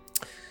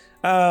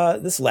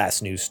 This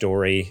last news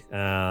story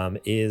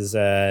is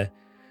from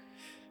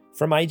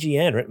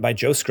IGN, written by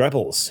Joe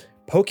Scrubbles.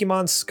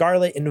 Pokemon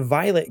Scarlet and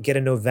Violet get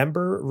a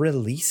November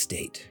release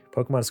date.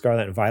 Pokemon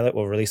Scarlet and Violet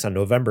will release on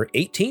November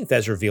 18th,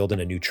 as revealed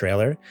in a new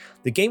trailer.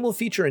 The game will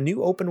feature a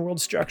new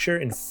open-world structure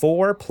and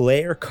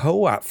 4-player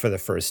co-op for the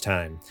first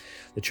time.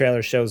 The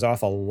trailer shows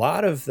off a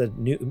lot of the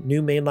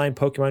new mainline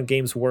Pokemon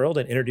games world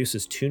and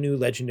introduces 2 new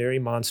legendary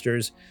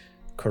monsters,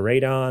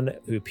 Koraidon,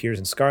 who appears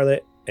in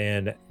Scarlet,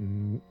 and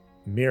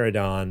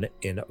Miraidon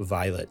in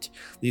Violet.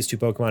 These 2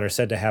 Pokemon are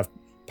said to have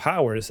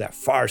powers that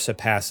far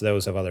surpass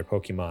those of other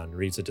Pokemon,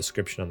 reads a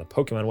description on the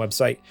Pokemon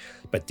website,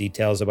 but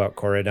details about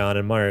Koraidon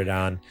and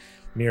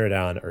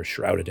Miraidon are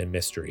shrouded in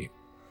mystery.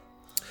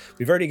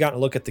 We've already gotten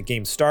a look at the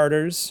game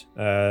starters,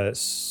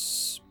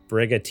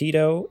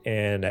 Sprigatito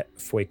and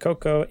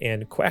Fuecoco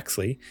and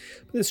Quaxley.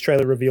 This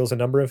trailer reveals a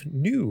number of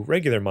new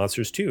regular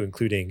monsters too,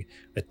 including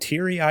a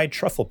teary-eyed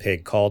truffle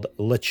pig called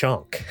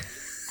Lechonk.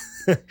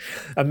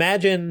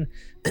 Imagine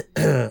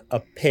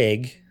a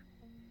pig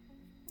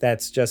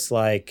that's just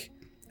like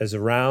as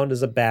round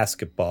as a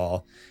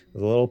basketball,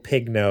 with a little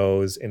pig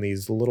nose and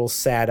these little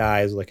sad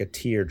eyes, like a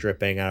tear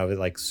dripping out of it,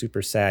 like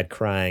super sad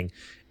crying,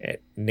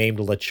 named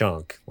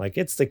Lechonk. Like,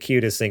 it's the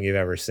cutest thing you've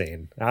ever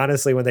seen.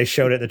 Honestly, when they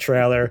showed it in the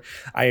trailer,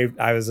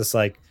 I was just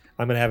like,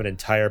 I'm going to have an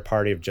entire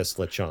party of just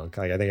Lechonk.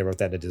 Like, I think I wrote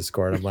that in the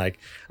Discord. I'm like,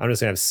 I'm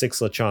just going to have 6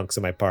 Lechonks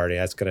in my party.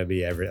 That's going to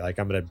be I'm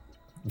going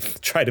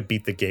to try to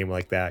beat the game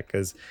like that,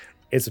 because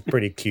it's a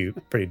pretty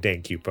cute, pretty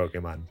dang cute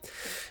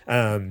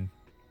Pokemon.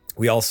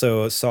 We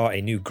also saw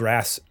a new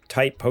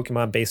grass-type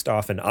Pokemon based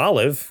off an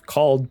olive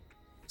called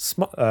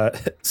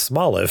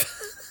Smoliv.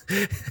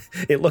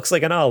 It looks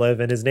like an olive,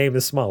 and his name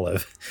is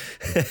Smoliv.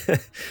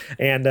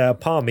 And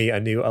Palmy, a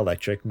new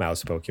electric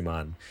mouse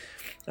Pokemon.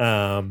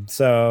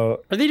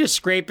 So are they just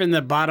scraping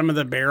the bottom of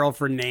the barrel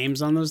for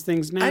names on those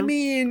things now? I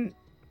mean,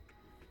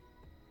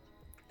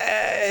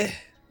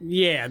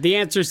 yeah, the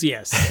answer is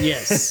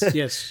yes.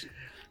 Yes.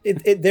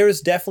 There was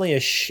definitely a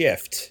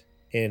shift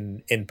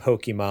in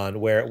Pokemon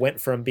where it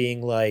went from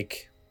being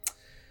like,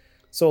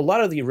 so a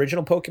lot of the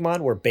original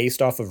Pokemon were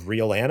based off of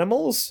real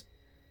animals,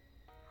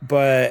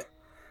 but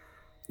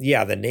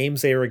yeah, the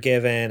names they were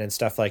given and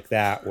stuff like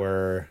that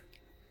were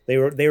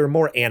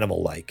more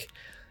animal like.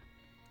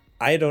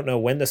 I don't know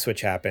when the switch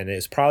happened.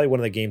 It's probably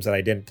one of the games that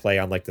I didn't play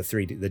on like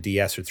the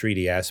DS or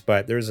 3DS,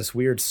 but there's this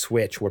weird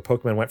switch where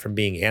Pokemon went from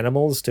being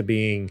animals to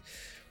being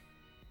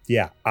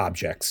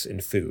objects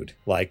in food,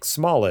 like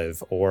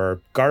Smoliv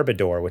or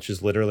Garbodor, which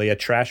is literally a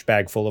trash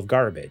bag full of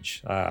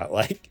garbage,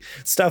 like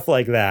stuff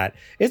like that.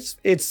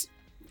 It's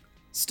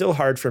still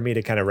hard for me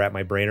to kind of wrap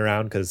my brain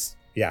around, because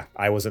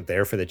I wasn't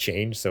there for the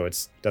change, so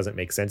it doesn't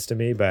make sense to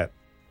me, but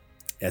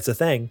it's a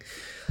thing.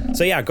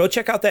 So go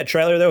check out that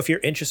trailer though if you're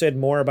interested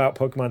more about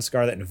Pokemon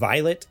Scarlet and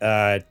Violet.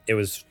 It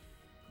was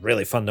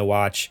really fun to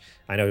watch.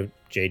 I know,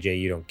 JJ,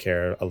 you don't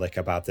care a lick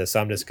about this,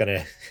 so I'm just going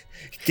to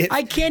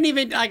I can't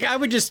even, like, I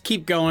would just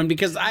keep going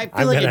because I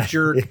feel like a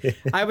jerk.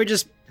 I would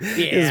just,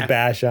 just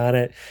bash on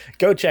it.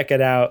 Go check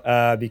it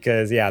out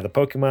because, the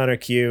Pokemon are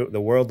cute.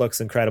 The world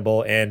looks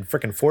incredible, and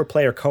freaking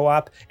 4-player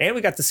co-op. And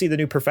we got to see the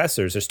new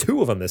professors. There's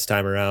 2 of them this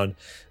time around,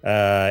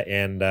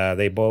 and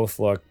they both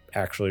look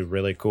actually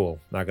really cool.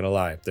 Not gonna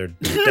lie, they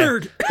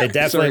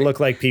definitely look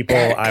like people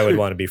I would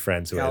want to be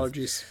friends with.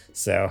 Allergies.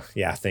 So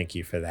thank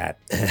you for that,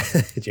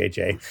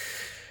 JJ.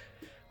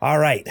 All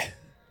right,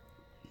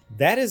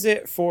 that is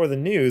it for the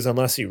news.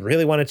 Unless you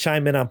really want to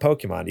chime in on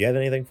Pokemon, do you have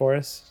anything for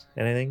us?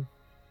 Anything?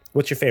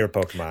 What's your favorite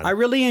Pokemon? I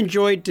really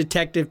enjoyed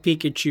Detective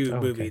Pikachu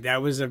movie.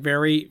 That was a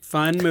very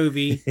fun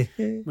movie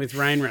with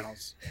Ryan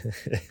Reynolds.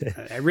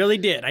 I really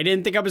did. I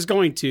didn't think I was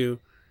going to,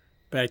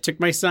 but I took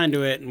my son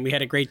to it, and we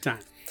had a great time.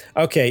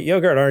 Okay,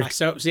 Yogurt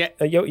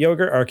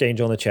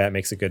Archangel in the chat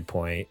makes a good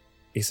point.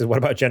 He says, what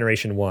about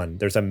Generation 1?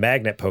 There's a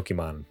magnet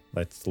Pokemon.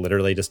 That's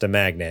literally just a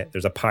magnet.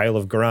 There's a pile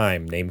of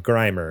grime named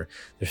Grimer.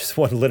 There's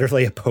one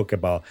literally a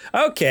Pokeball.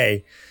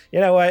 Okay, you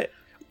know what?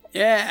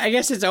 Yeah, I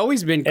guess it's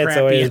always been crappy. It's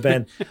always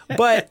been.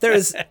 But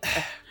there's...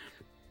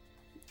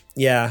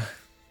 Yeah,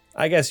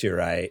 I guess you're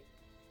right.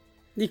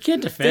 You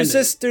can't defend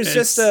it.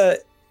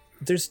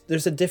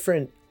 There's a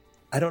different...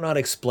 I don't know how to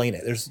explain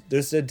it.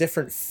 There's a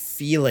different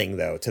feeling,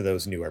 though, to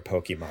those newer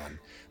Pokemon.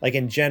 Like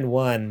in Gen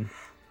 1,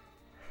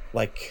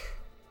 like...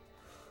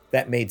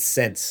 that made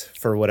sense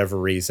for whatever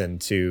reason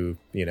to,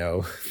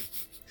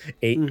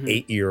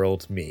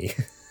 8-year-old me.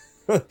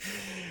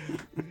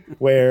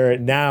 Where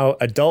now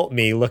adult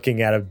me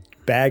looking at a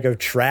bag of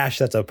trash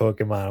that's a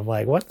Pokemon, I'm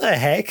like, what the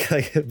heck?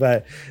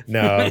 But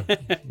no,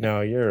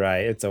 you're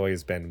right. It's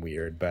always been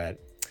weird, but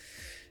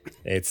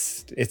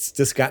it's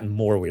just gotten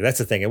more weird. That's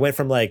the thing. It went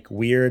from like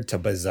weird to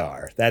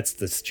bizarre. That's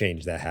the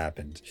change that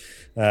happened.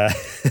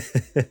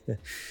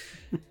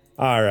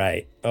 All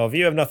right. Well, if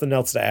you have nothing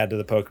else to add to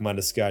the Pokemon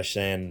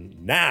discussion,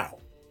 now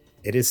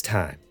it is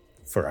time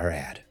for our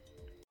ad.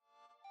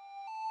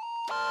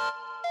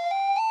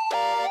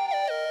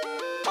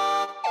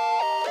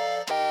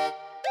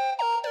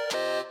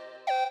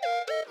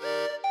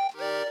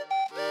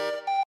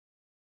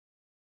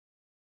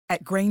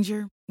 At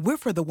Grainger, we're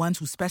for the ones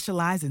who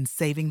specialize in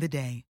saving the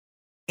day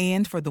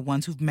and for the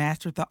ones who've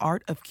mastered the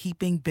art of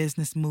keeping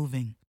business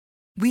moving.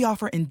 We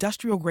offer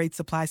industrial-grade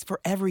supplies for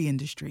every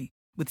industry,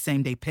 with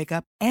same-day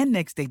pickup and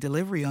next-day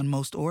delivery on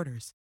most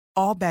orders,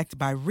 all backed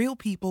by real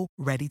people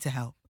ready to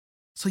help.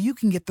 So you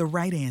can get the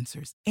right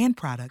answers and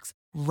products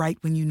right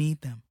when you need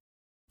them.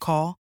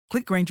 Call,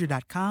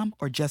 clickgrainger.com,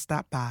 or just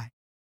stop by.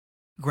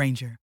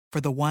 Grainger,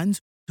 for the ones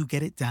who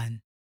get it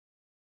done.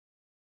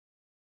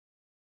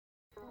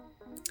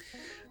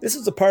 This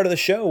is a part of the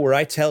show where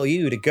I tell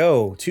you to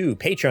go to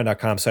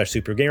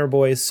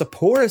patreon.com/supergamerboys.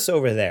 Support us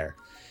over there.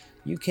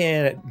 You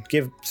can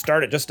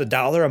start at just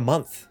 $1 a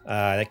month.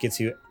 That gets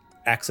you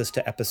access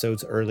to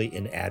episodes early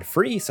and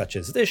ad-free, such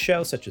as this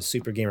show, such as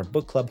Super Gamer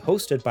Book Club,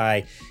 hosted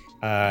by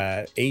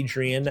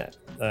Adrian,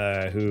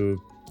 who,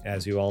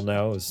 as you all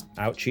know, is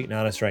out cheating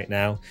on us right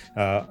now.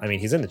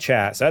 He's in the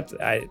chat, so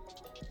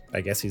I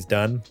guess he's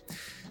done.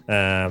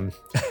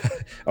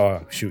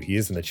 Oh shoot, he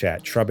is in the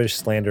chat. Trubbish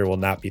slander will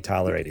not be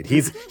tolerated.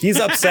 He's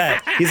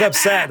upset. He's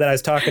upset that I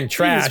was talking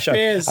trash.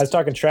 I was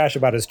talking trash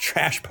about his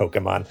trash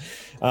Pokemon.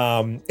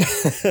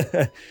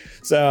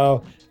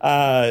 So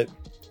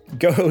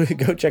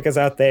go check us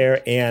out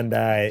there and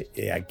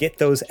get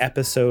those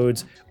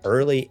episodes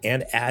early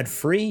and ad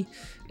free.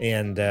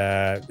 And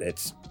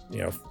it's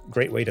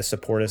great way to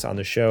support us on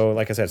the show.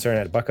 Like I said, starting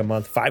at $1 a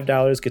month,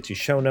 $5 gets you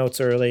show notes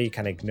early. You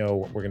kind of know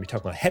what we're going to be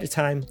talking about ahead of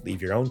time.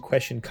 Leave your own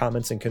question,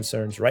 comments, and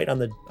concerns right on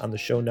the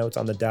show notes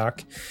on the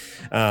doc.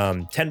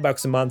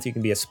 $10 a month, you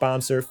can be a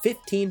sponsor.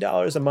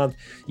 $15 a month,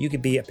 you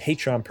can be a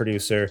Patreon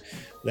producer.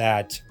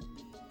 That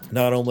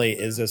not only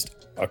is just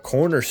a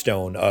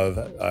cornerstone of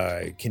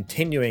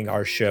continuing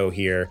our show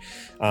here,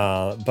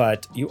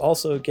 but you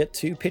also get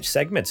to pitch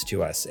segments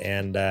to us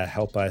and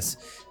help us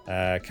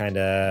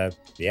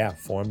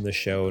form the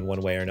show in one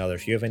way or another.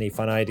 If you have any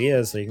fun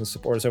ideas, so you can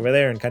support us over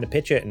there and kind of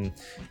pitch it, and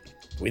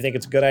we think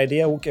it's a good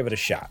idea, we'll give it a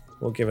shot.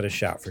 We'll give it a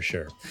shot for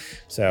sure.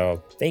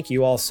 So thank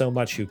you all so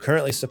much who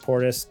currently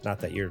support us. Not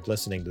that you're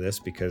listening to this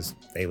because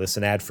they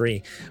listen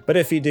ad-free, but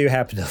if you do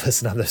happen to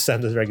listen on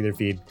the regular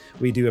feed,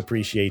 we do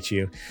appreciate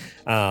you.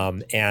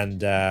 If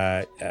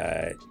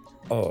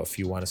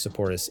you want to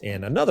support us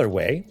in another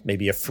way,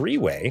 maybe a free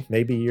way,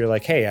 maybe you're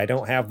like, hey, I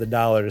don't have the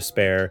 $1 to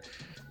spare,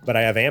 but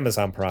I have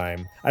Amazon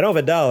Prime. I don't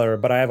have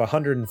 $1, but I have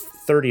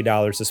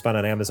 $130 to spend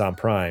on Amazon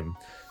Prime.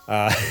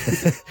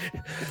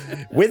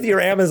 With your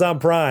Amazon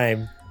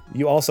Prime,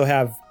 you also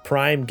have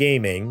Prime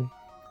Gaming.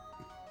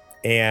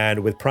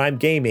 And with Prime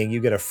Gaming, you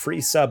get a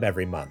free sub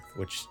every month,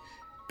 which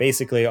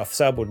basically a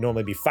sub would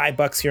normally be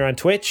 $5 here on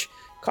Twitch.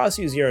 Costs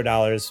you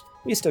 $0.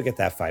 we still get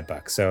that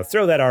 $5. So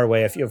throw that our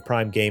way. If you have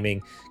Prime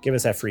Gaming, give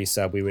us that free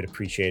sub. We would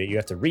appreciate it. You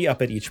have to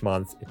re-up it each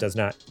month. It does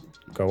not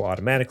go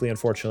automatically,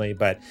 unfortunately.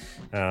 But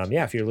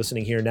if you're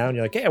listening here now and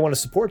you're like, hey, I want to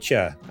support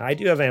you, I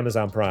do have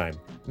Amazon Prime.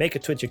 Make a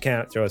Twitch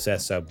account, throw us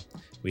that sub.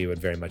 We would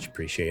very much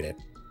appreciate it.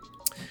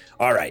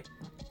 All right,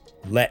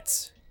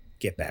 let's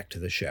get back to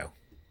the show.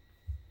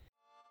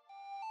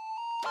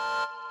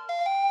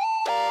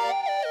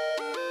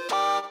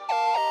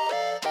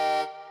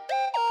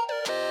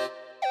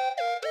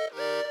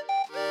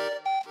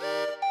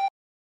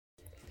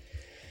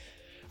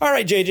 All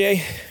right,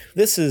 JJ,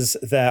 this is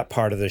that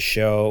part of the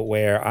show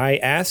where I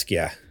ask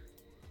you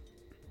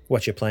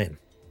what you playing.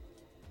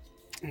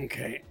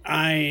 Okay,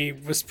 I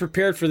was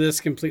prepared for this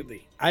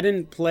completely. I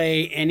didn't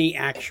play any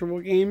actual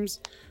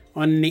games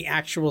on any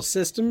actual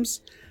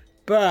systems,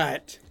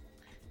 but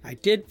I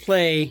did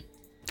play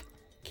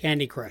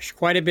Candy Crush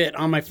quite a bit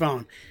on my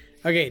phone.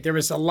 Okay, there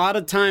was a lot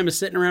of time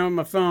sitting around with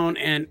my phone,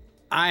 and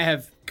I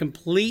have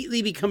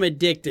completely become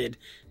addicted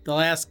the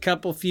last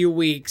few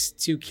weeks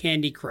to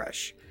Candy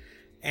Crush.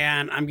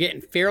 And I'm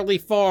getting fairly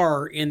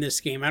far in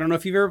this game. I don't know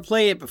if you've ever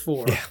played it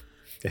before. Yeah.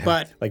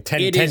 But like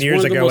 10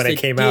 years ago when it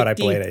came out, I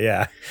played it.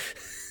 Yeah.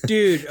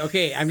 Dude,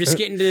 okay, I'm just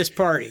getting to this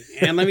party.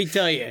 And let me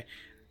tell you,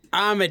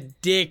 I'm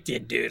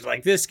addicted, dude.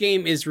 Like, this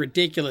game is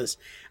ridiculous.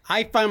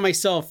 I find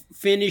myself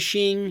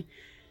finishing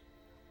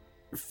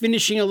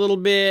a little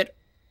bit,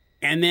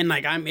 and then,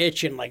 like, I'm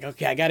itching. Like,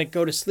 okay, I got to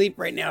go to sleep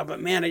right now.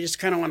 But, man, I just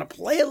kind of want to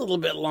play a little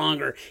bit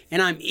longer.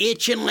 And I'm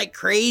itching like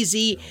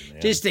crazy.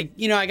 Just to,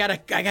 I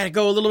got to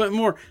go a little bit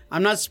more.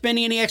 I'm not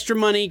spending any extra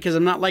money because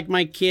I'm not like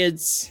my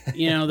kids,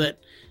 that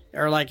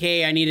are like,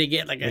 hey, I need to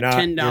get like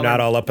 $10. You're not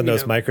all up in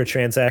those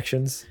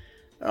microtransactions?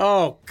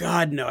 Oh,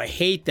 God, no. I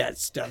hate that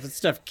stuff. That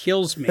stuff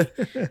kills me.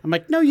 I'm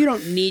like, no, you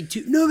don't need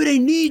to. No, but I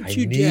need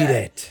to, Dad. I need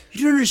it.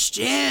 You don't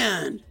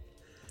understand.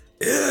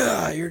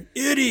 Ugh, you're an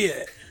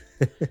idiot.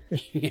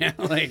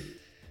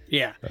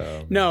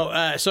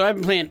 So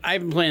I've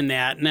been playing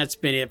that, and that's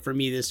been it for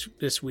me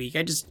this week.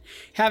 I just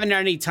haven't had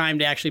any time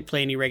to actually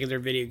play any regular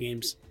video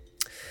games.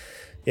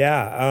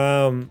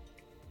 Yeah,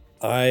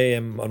 I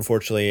am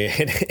unfortunately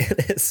in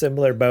a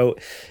similar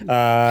boat. Here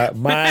I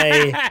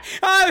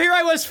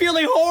was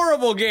feeling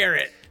horrible,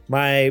 Garrett.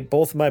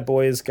 Both my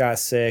boys got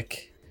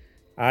sick.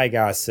 I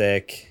got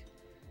sick,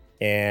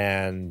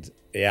 and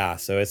yeah,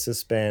 so it's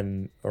just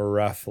been a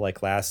rough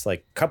last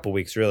couple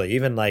weeks, really.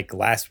 Even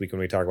last week when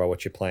we talked about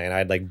what you're playing,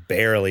 I'd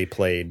barely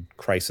played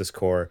Crisis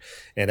Core,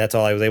 and that's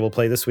all I was able to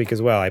play this week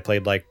as well. I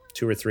played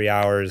 2 or 3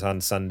 hours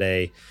on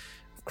Sunday,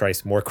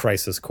 more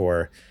Crisis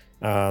Core.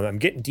 I'm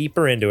getting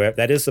deeper into it.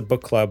 That is the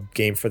book club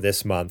game for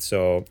this month,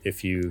 so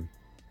if you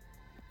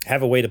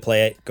have a way to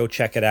play it, go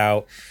check it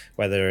out.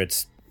 Whether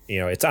it's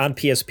it's on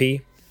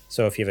PSP,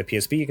 so if you have a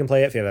PSP, you can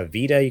play it. If you have a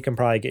Vita, you can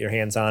probably get your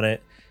hands on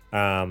it.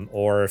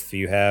 Or if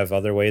you have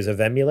other ways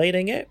of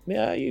emulating it,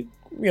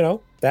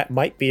 that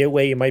might be a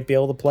way you might be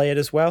able to play it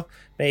as well,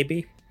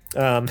 maybe.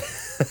 I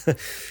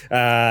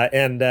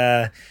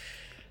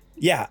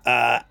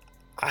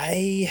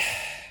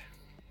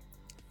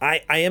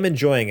am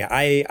enjoying it.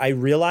 I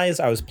realized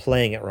I was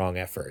playing it wrong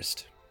at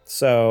first,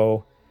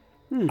 so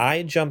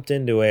I jumped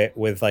into it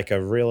with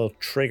a real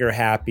trigger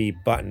happy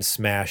button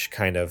smash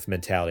kind of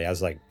mentality. I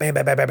was like bam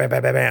bam bam bam bam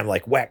bam bam,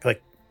 whack,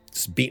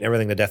 just beating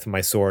everything to death with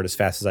my sword as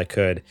fast as I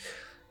could,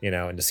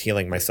 and just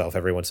healing myself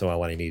every once in a while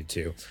when I needed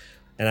to.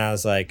 And I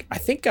was like, I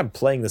think I'm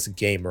playing this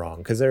game wrong,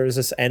 because there was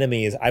this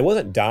enemies. I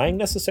wasn't dying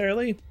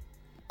necessarily,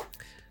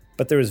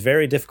 but there was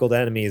very difficult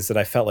enemies that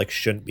I felt like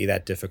shouldn't be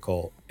that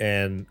difficult.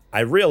 And I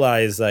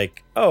realized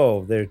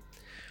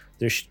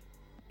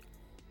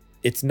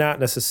it's not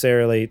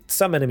necessarily,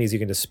 some enemies you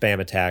can just spam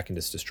attack and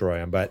just destroy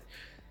them, but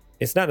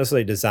it's not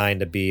necessarily designed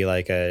to be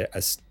a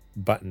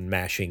button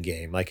mashing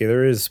game.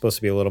 There is supposed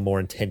to be a little more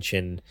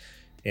intention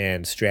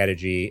and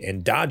strategy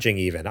and dodging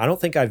even. I don't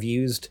think I've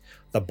used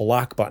the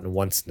block button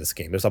once in this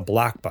game. There's a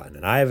block button,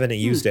 and I haven't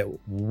used it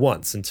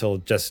once until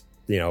just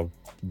the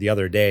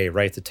other day,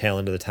 right at the tail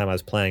end of the time I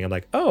was playing. I'm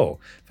like, oh,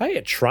 if I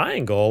hit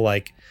triangle,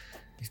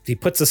 he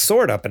puts a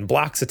sword up and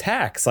blocks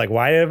attacks.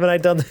 Why haven't I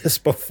done this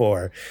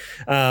before?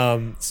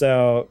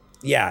 So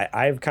yeah,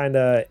 I've kind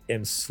of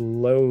am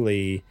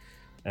slowly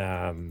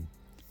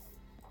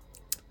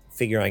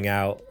figuring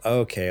out,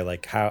 okay,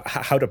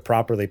 how to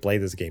properly play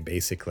this game,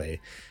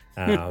 basically.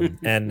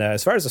 And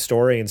as far as the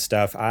story and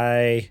stuff,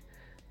 I'm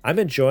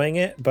enjoying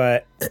it,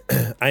 but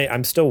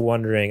I'm still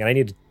wondering, and I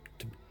need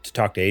to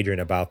talk to Adrian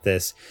about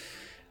this.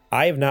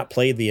 I have not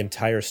played the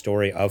entire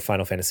story of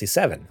Final Fantasy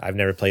VII. I've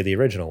never played the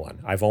original one.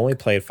 I've only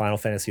played Final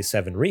Fantasy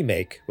VII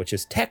Remake, which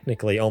is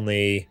technically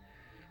only,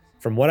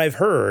 from what I've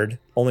heard,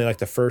 only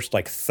the first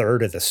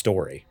third of the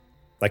story.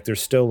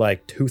 There's still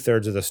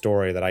 2/3 of the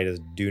story that I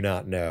just do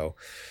not know.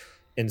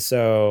 And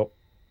so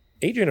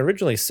Adrian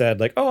originally said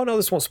oh no,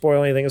 this won't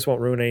spoil anything, this won't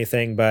ruin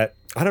anything, but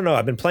I don't know.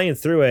 I've been playing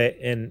through it,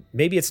 and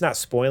maybe it's not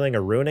spoiling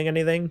or ruining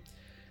anything,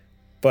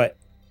 but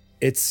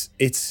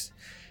it's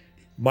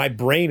my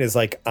brain is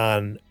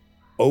on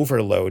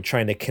overload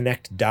trying to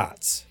connect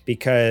dots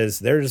because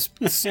there's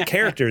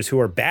characters who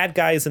are bad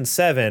guys in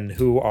 7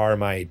 who are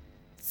my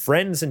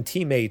friends and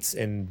teammates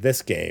in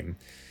this game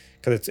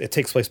because it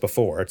takes place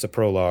before. It's a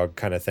prologue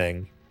kind of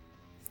thing.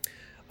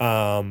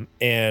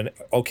 And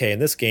okay, in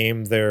this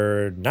game,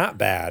 they're not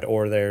bad,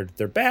 or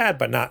they're bad,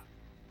 but not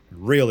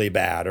really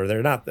bad, or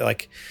they're not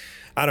like,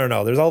 I don't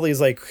know. There's all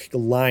these like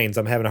lines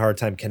I'm having a hard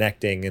time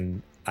connecting,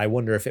 and I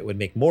wonder if it would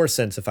make more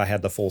sense if I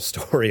had the full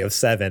story of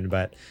 7,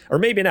 but, or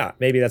maybe not.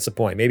 Maybe that's the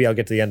point. Maybe I'll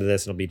get to the end of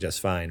this and it'll be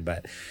just fine.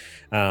 But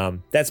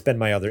that's been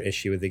my other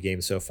issue with the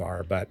game so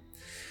far. But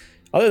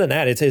other than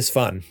that, it is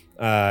fun.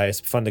 It's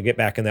fun to get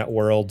back in that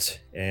world,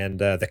 and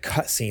the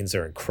cutscenes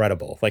are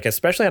incredible. Like,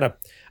 especially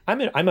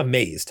I'm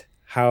amazed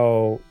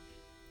how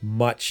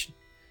much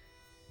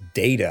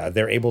data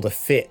they're able to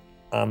fit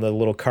on the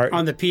little cart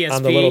on the PSP.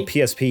 On the little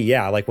PSP,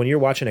 yeah. Like when you're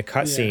watching a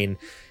cutscene,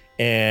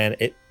 and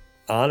it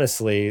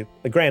honestly,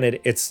 granted,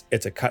 it's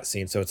a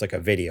cutscene, so it's like a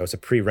video. It's a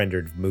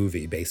pre-rendered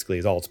movie, basically,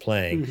 is all it's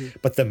playing. Mm-hmm.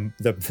 But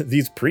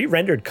these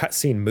pre-rendered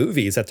cutscene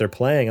movies that they're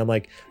playing, I'm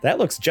like, that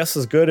looks just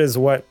as good as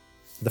what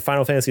the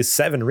Final Fantasy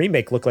VII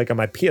Remake looked like on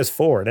my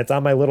PS4, and it's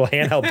on my little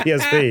handheld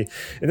PSP.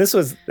 And this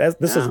was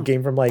a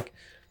game from like,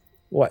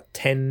 what,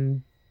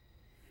 15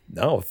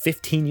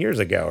 years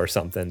ago or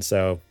something.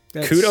 So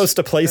kudos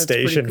to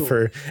PlayStation cool.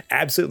 for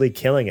absolutely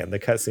killing it in the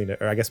cutscene,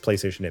 or I guess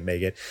PlayStation didn't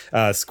make it.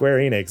 Square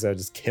Enix are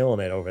just killing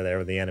it over there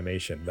with the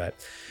animation. But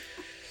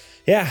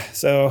yeah,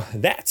 so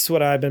that's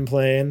what I've been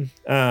playing.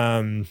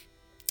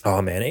 Oh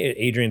man,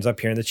 Adrian's up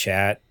here in the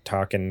chat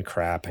talking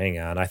crap. Hang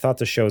on, I thought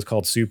the show was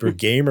called Super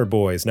Gamer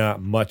Boys.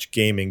 Not much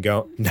gaming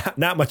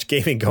not much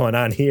gaming going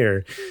on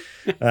here.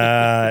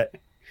 And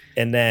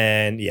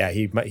then yeah,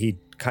 he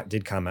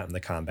did comment on the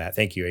combat.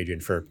 Thank you,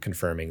 Adrian, for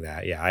confirming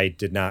that. Yeah, I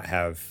did not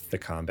have the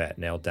combat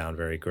nailed down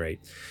very great.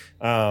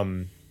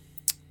 But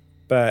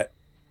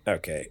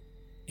okay,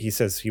 he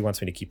says he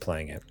wants me to keep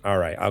playing it. All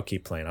right, I'll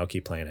keep playing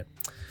it.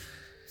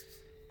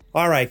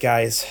 All right,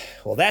 guys.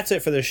 Well, that's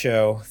it for the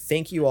show.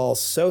 Thank you all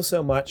so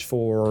much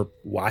for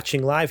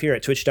watching live here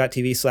at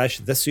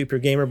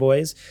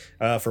twitch.tv/thesupergamerboys,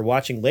 for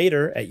watching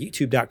later at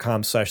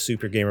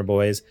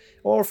youtube.com/supergamerboys,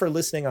 or for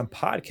listening on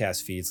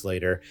podcast feeds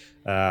later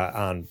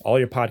on all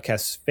your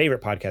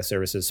favorite podcast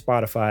services,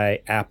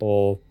 Spotify,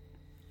 Apple,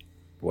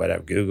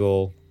 whatever,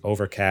 Google,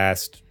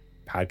 Overcast,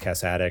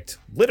 Podcast Addict,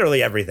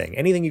 literally everything.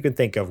 Anything you can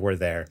think of, we're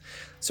there.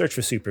 Search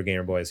for Super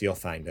Gamer Boys. You'll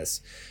find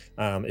us.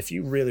 If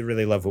you really,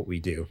 really love what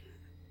we do,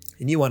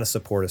 and you want to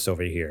support us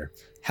over here,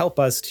 help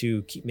us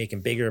to keep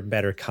making bigger and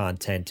better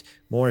content,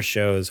 more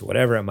shows,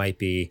 whatever it might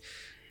be.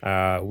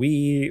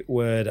 We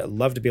would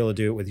love to be able to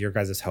do it with your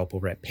guys' help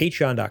over at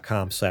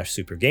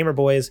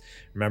patreon.com/supergamerboys.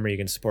 Remember, you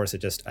can support us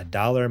at just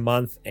 $1 a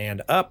month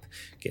and up.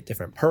 Get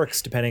different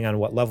perks depending on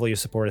what level you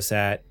support us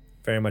at.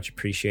 Very much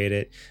appreciate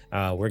it.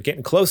 We're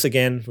getting close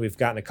again. We've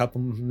gotten a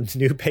couple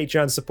new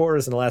Patreon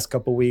supporters in the last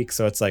couple weeks.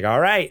 So it's like, all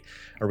right,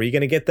 are we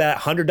going to get that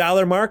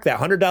 $100 mark,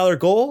 that $100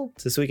 goal,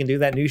 just so we can do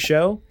that new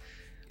show?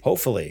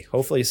 Hopefully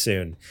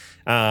soon.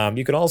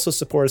 You can also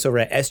support us over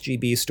at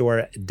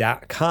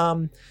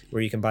sgbstore.com,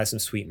 where you can buy some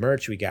sweet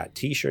merch. We got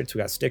t-shirts, we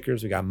got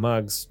stickers, we got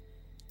mugs.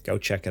 Go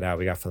check it out.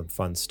 We got some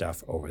fun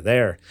stuff over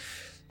there.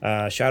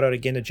 Shout out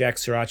again to Jack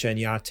Sriracha and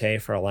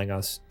Yate for allowing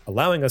us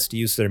to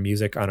use their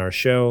music on our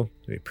show.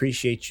 We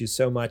appreciate you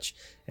so much.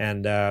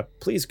 And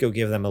please go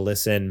give them a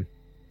listen.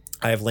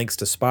 I have links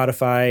to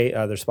Spotify.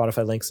 There's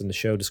Spotify links in the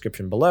show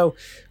description below,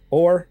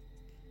 or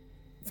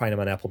find them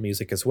on Apple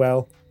Music as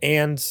well.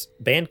 And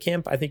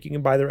Bandcamp, I think you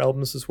can buy their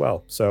albums as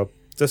well. So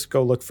just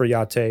go look for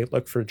Yate,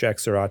 look for Jack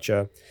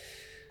Sriracha.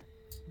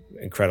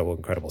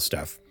 Incredible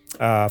stuff.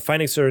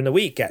 Find us during the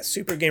week at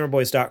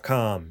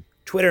supergamerboys.com.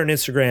 Twitter and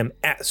Instagram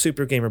at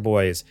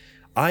supergamerboys.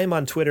 I'm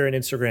on Twitter and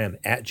Instagram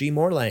at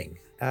gmorlang.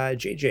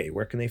 JJ,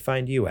 where can they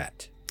find you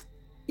at?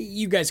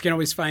 You guys can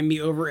always find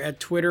me over at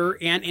Twitter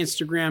and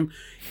Instagram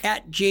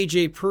at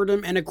JJ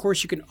Purdom. And of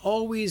course, you can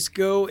always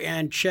go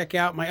and check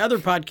out my other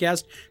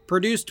podcast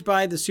produced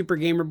by the Super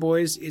Gamer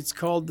Boys. It's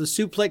called the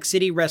Suplex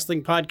City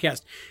Wrestling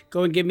Podcast.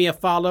 Go and give me a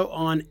follow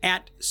on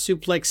at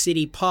Suplex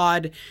City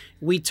Pod.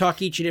 We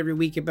talk each and every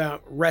week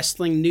about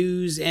wrestling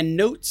news and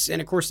notes. And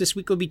of course, this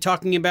week we'll be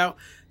talking about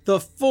the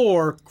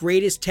 4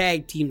 greatest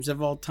tag teams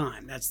of all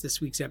time. That's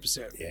this week's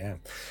episode. Yeah.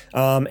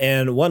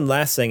 And one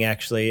last thing,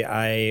 actually,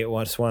 I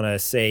just want to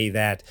say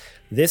that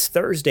this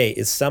Thursday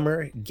is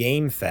Summer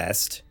Game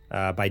Fest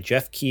by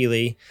Jeff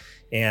Keighley.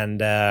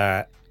 And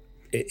it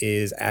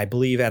is, I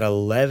believe, at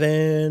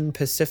 11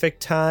 Pacific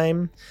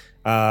time.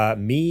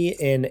 Me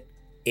and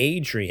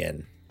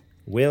Adrian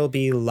will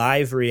be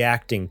live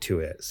reacting to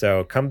it.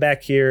 So come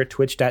back here,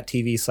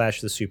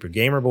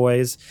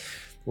 twitch.tv/thesupergamerboys,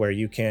 where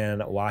you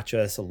can watch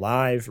us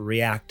live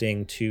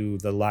reacting to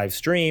the live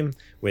stream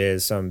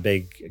with some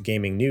big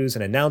gaming news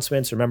and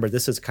announcements. Remember,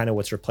 this is kind of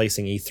what's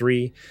replacing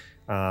E3.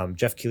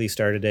 Jeff Keighley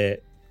started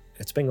it.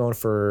 It's been going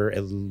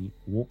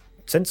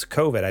since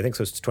COVID, I think,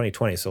 so it's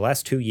 2020. So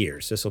last 2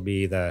 years. This will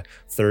be the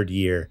third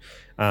year.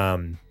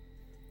 And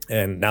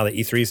And now that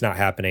E3 is not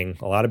happening,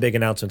 a lot of big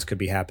announcements could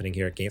be happening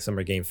here at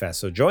Summer Game Fest.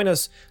 So join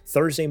us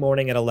Thursday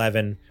morning at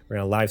 11. We're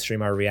going to live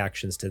stream our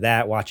reactions to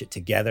that, watch it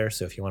together.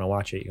 So if you want to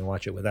watch it, you can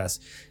watch it with us.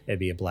 It'd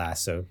be a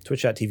blast. So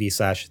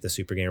twitch.tv/The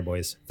Super Gamer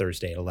Boys,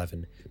 Thursday at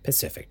 11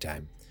 Pacific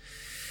time.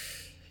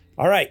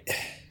 All right.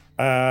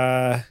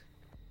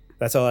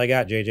 That's all I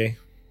got, JJ.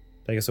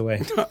 Take us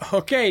away.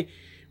 Okay.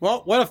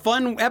 Well, what a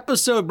fun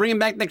episode, bringing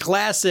back the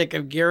classic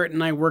of Garrett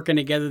and I working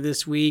together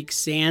this week.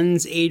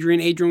 Sans Adrian.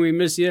 Adrian, we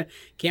miss you.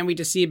 Can't wait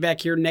to see you back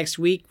here next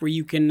week where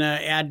you can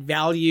add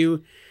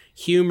value,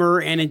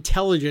 humor, and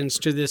intelligence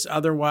to this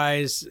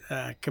otherwise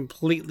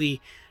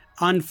completely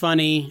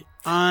unfunny,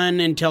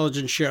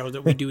 unintelligent show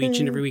that we do each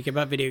and every week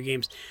about video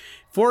games.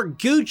 For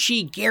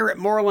Gucci, Garrett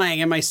Morlang,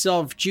 and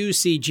myself,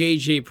 Juicy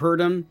JJ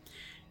Purdom,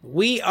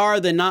 we are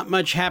the Not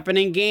Much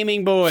Happening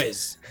Gaming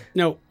Boys.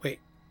 No, wait.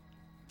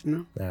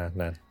 No.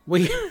 Nah.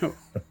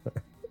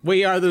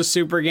 We are the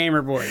Super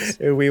Gamer Boys.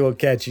 We will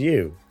catch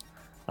you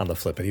on the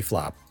flippity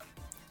flop.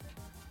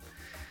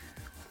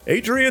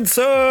 Adrian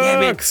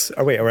sucks.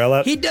 Oh wait, are we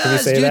allowed? He does, can we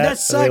say dude. That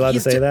That are we allowed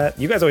sucks. to say that?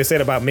 You guys always say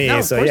it about me,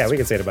 No, so yeah, we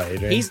can say it about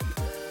Adrian.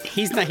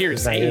 He's not here to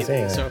say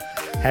it. So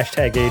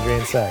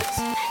 #Adrian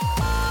sucks.